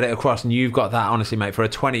able to get it across. And you've got that, honestly, mate, for a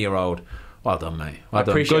 20-year-old. Well done, mate. Well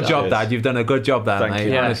done. Good job, Dad. You've done a good job there,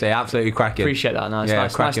 mate. Honestly, absolutely cracking. Appreciate that. No,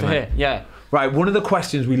 it's nice to hear. Yeah. Right, one of the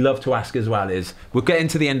questions we love to ask as well is, we're getting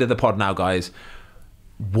to the end of the pod now, guys.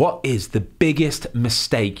 What is the biggest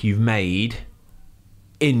mistake you've made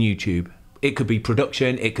in YouTube? It could be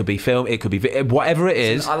production, it could be film, it could be whatever it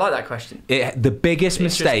is. I like that question. The biggest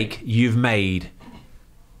mistake you've made.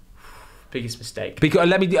 Biggest mistake. Because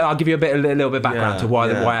I'll give you a little bit of background to why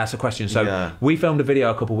I asked the question. So we filmed a video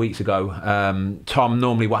a couple of weeks ago. Tom,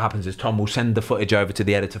 normally what happens is Tom will send the footage over to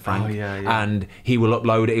the editor Frank, and he will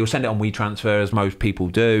upload it. He will send it on WeTransfer as most people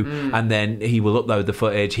do, and then he will upload the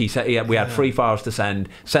footage. He said we had 3 files to send.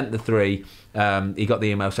 Sent the 3. He got the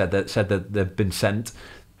email said that they've been sent.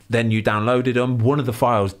 Then you downloaded them. One of the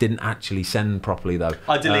files didn't actually send properly, though.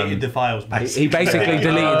 I deleted the files. Basically. He basically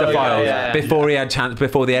deleted the files before he had chance.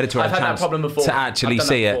 Before the editor had chance to actually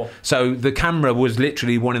see it. So the camera was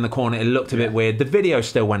literally one in the corner. It looked a bit weird. The video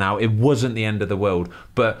still went out. It wasn't the end of the world,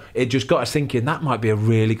 but it just got us thinking that might be a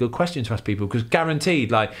really good question to ask people, because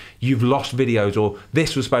guaranteed, like, you've lost videos, or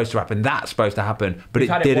this was supposed to happen, that's supposed to happen, but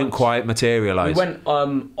it didn't quite materialise. We went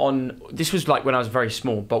on. This was like when I was very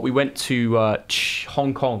small, but we went to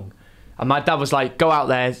Hong Kong. And my dad was like, go out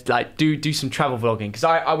there, like do some travel vlogging. Because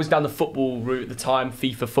I was down the football route at the time,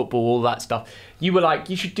 FIFA football, all that stuff. You were like,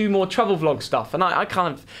 you should do more travel vlog stuff. And I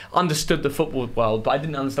kind of understood the football world, but I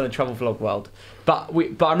didn't understand the travel vlog world. But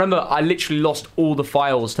I remember I literally lost all the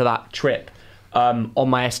files to that trip on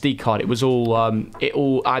my SD card. It was all,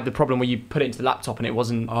 I had the problem where you put it into the laptop and it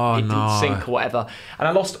didn't sync or whatever. And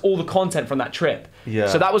I lost all the content from that trip. Yeah.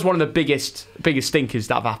 So that was one of the biggest stinkers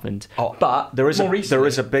that have happened. But there is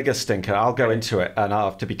a bigger stinker. I'll go into it, and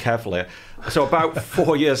I'll have to be careful here. So about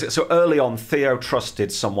 4 years. So early on, Theo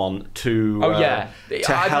trusted someone to I don't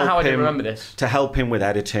know how I didn't remember this. To help him with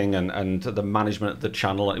editing and the management of the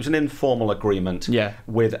channel. It was an informal agreement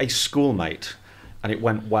with a schoolmate, and it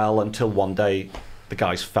went well until one day the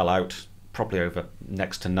guys fell out, probably over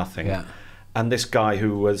next to nothing. Yeah. And this guy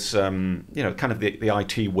who was, kind of the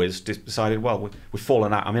IT whiz, decided, well, we've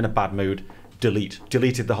fallen out. I'm in a bad mood.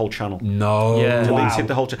 Deleted the whole channel. No. Yeah. Deleted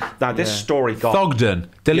the whole channel. Now, this story got... Thogden.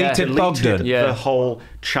 Deleted Thogden. The whole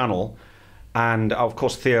channel. And, of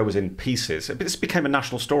course, Theo was in pieces. This became a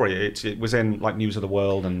national story. It was in, like, News of the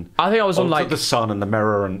World and... I think I was on, like... The Sun and the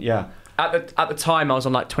Mirror and, At the time, I was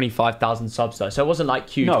on like 25,000 subs though, so it wasn't like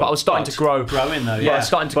huge, but I was starting to grow. Growing though, I was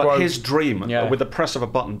starting to grow. But his dream, with the press of a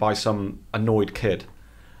button by some annoyed kid,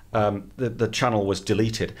 the channel was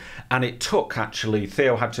deleted. And it took, actually,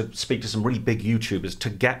 Theo had to speak to some really big YouTubers to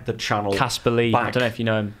get the channel Casper Lee, back. I don't know if you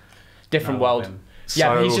know him. Different world.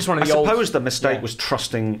 So but he's just one of the old... I suppose the mistake was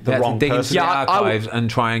trusting the wrong person. Into the archives and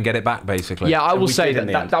try and get it back, basically. Yeah, I will say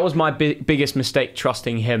that was my biggest mistake,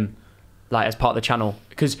 trusting him, like, as part of the channel,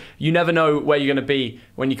 because you never know where you're going to be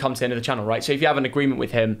when you come to the end of the channel, right? So if you have an agreement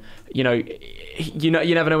with him, you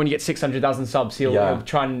never know when you get 600,000 subs, he'll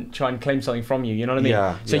try and claim something from you. You know what I mean?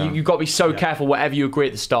 Yeah, so you've got to be so careful whatever you agree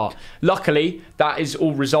at the start. Luckily, that is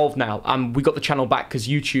all resolved now, and we got the channel back because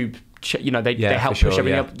YouTube, they help push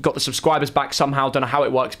everything up. Got the subscribers back somehow. Don't know how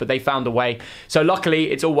it works, but they found a way. So luckily,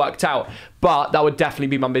 it's all worked out. But that would definitely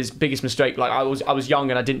be my biggest mistake. Like, I was young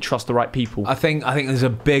and I didn't trust the right people. I think there's a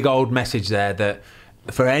big old message there that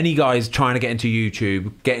for any guys trying to get into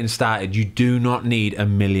YouTube, getting started, you do not need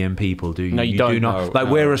 1 million people, do you? No, you don't. Do not. No.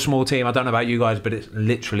 We're a small team. I don't know about you guys, but it's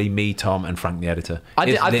literally me, Tom, and Frank, the editor.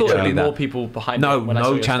 I thought there'd be that. more people behind. No, it when I saw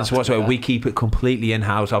no your chance stuff, whatsoever. to be We keep it completely in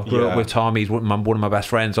house. I've grew up with Tom. He's one of my best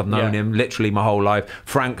friends. I've known him literally my whole life.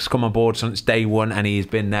 Frank's come on board since day one, and he's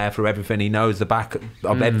been there through everything. He knows the back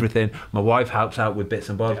of everything. My wife helps out with bits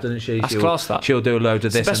and bobs, doesn't she? That's class. That she'll do loads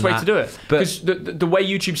of this. It's the best way to do it. But because the way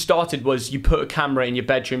YouTube started was you put a camera in your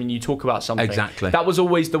bedroom and you talk about something. Exactly. That was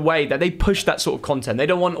always the way that they push that sort of content. They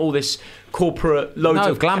don't want all this corporate loads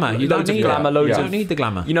of glamour. You don't need glamour. You don't need the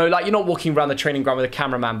glamour. You know, like you're not walking around the training ground with a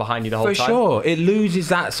cameraman behind you the whole time. For sure, it loses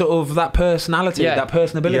that sort of that personality, that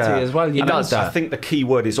personability as well. You know that. I think the key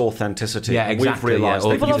word is authenticity. Yeah, exactly. We've realised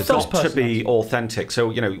that you've got to be people. authentic. So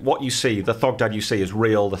you know what you see, the Thogdad you see is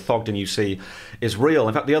real. The Thogden you see is real.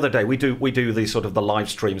 In fact, the other day we do these sort of the live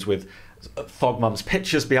streams with Thog Mum's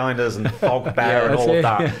pictures behind us and Thog Bear and all of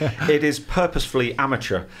that. It is purposefully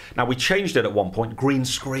amateur. Now we changed it at one point, green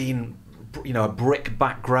screen, you know, a brick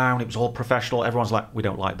background. It was all professional. Everyone's like, we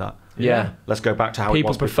don't like that. Yeah. Let's go back to how people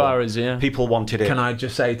it was prefer before. us. People wanted it. Can I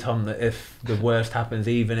just say, Tom, that if the worst happens,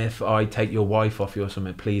 even if I take your wife off you or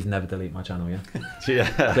something, please never delete my channel, yeah?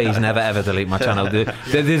 Please never ever delete my channel.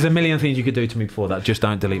 There's a million things you could do to me before that. Just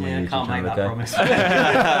don't delete my YouTube can't channel, make that okay? promise.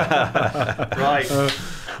 Right.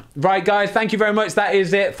 Right, guys, thank you very much. That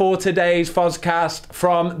is it for today's Fozcast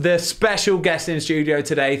from the special guest in studio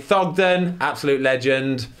today, Thogden, absolute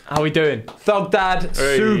legend. How we doing? Thogdad,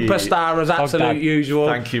 superstar as absolute usual.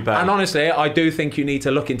 Thank you, Ben. And honestly, I do think you need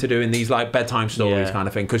to look into doing these like bedtime stories kind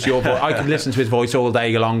of thing, because your voice, I could listen to his voice all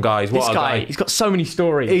day long, guys. This guy, he's got so many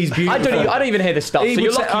stories. He's beautiful. I don't even hear this stuff. So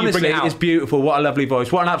you're lucky honestly, you bring it out. it's beautiful. What a lovely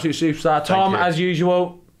voice. What an absolute superstar. Tom, as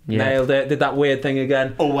usual. Yeah. Nailed it. Did that weird thing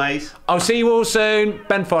again. Always. I'll see you all soon.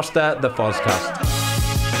 Ben Foster, the Fozcast.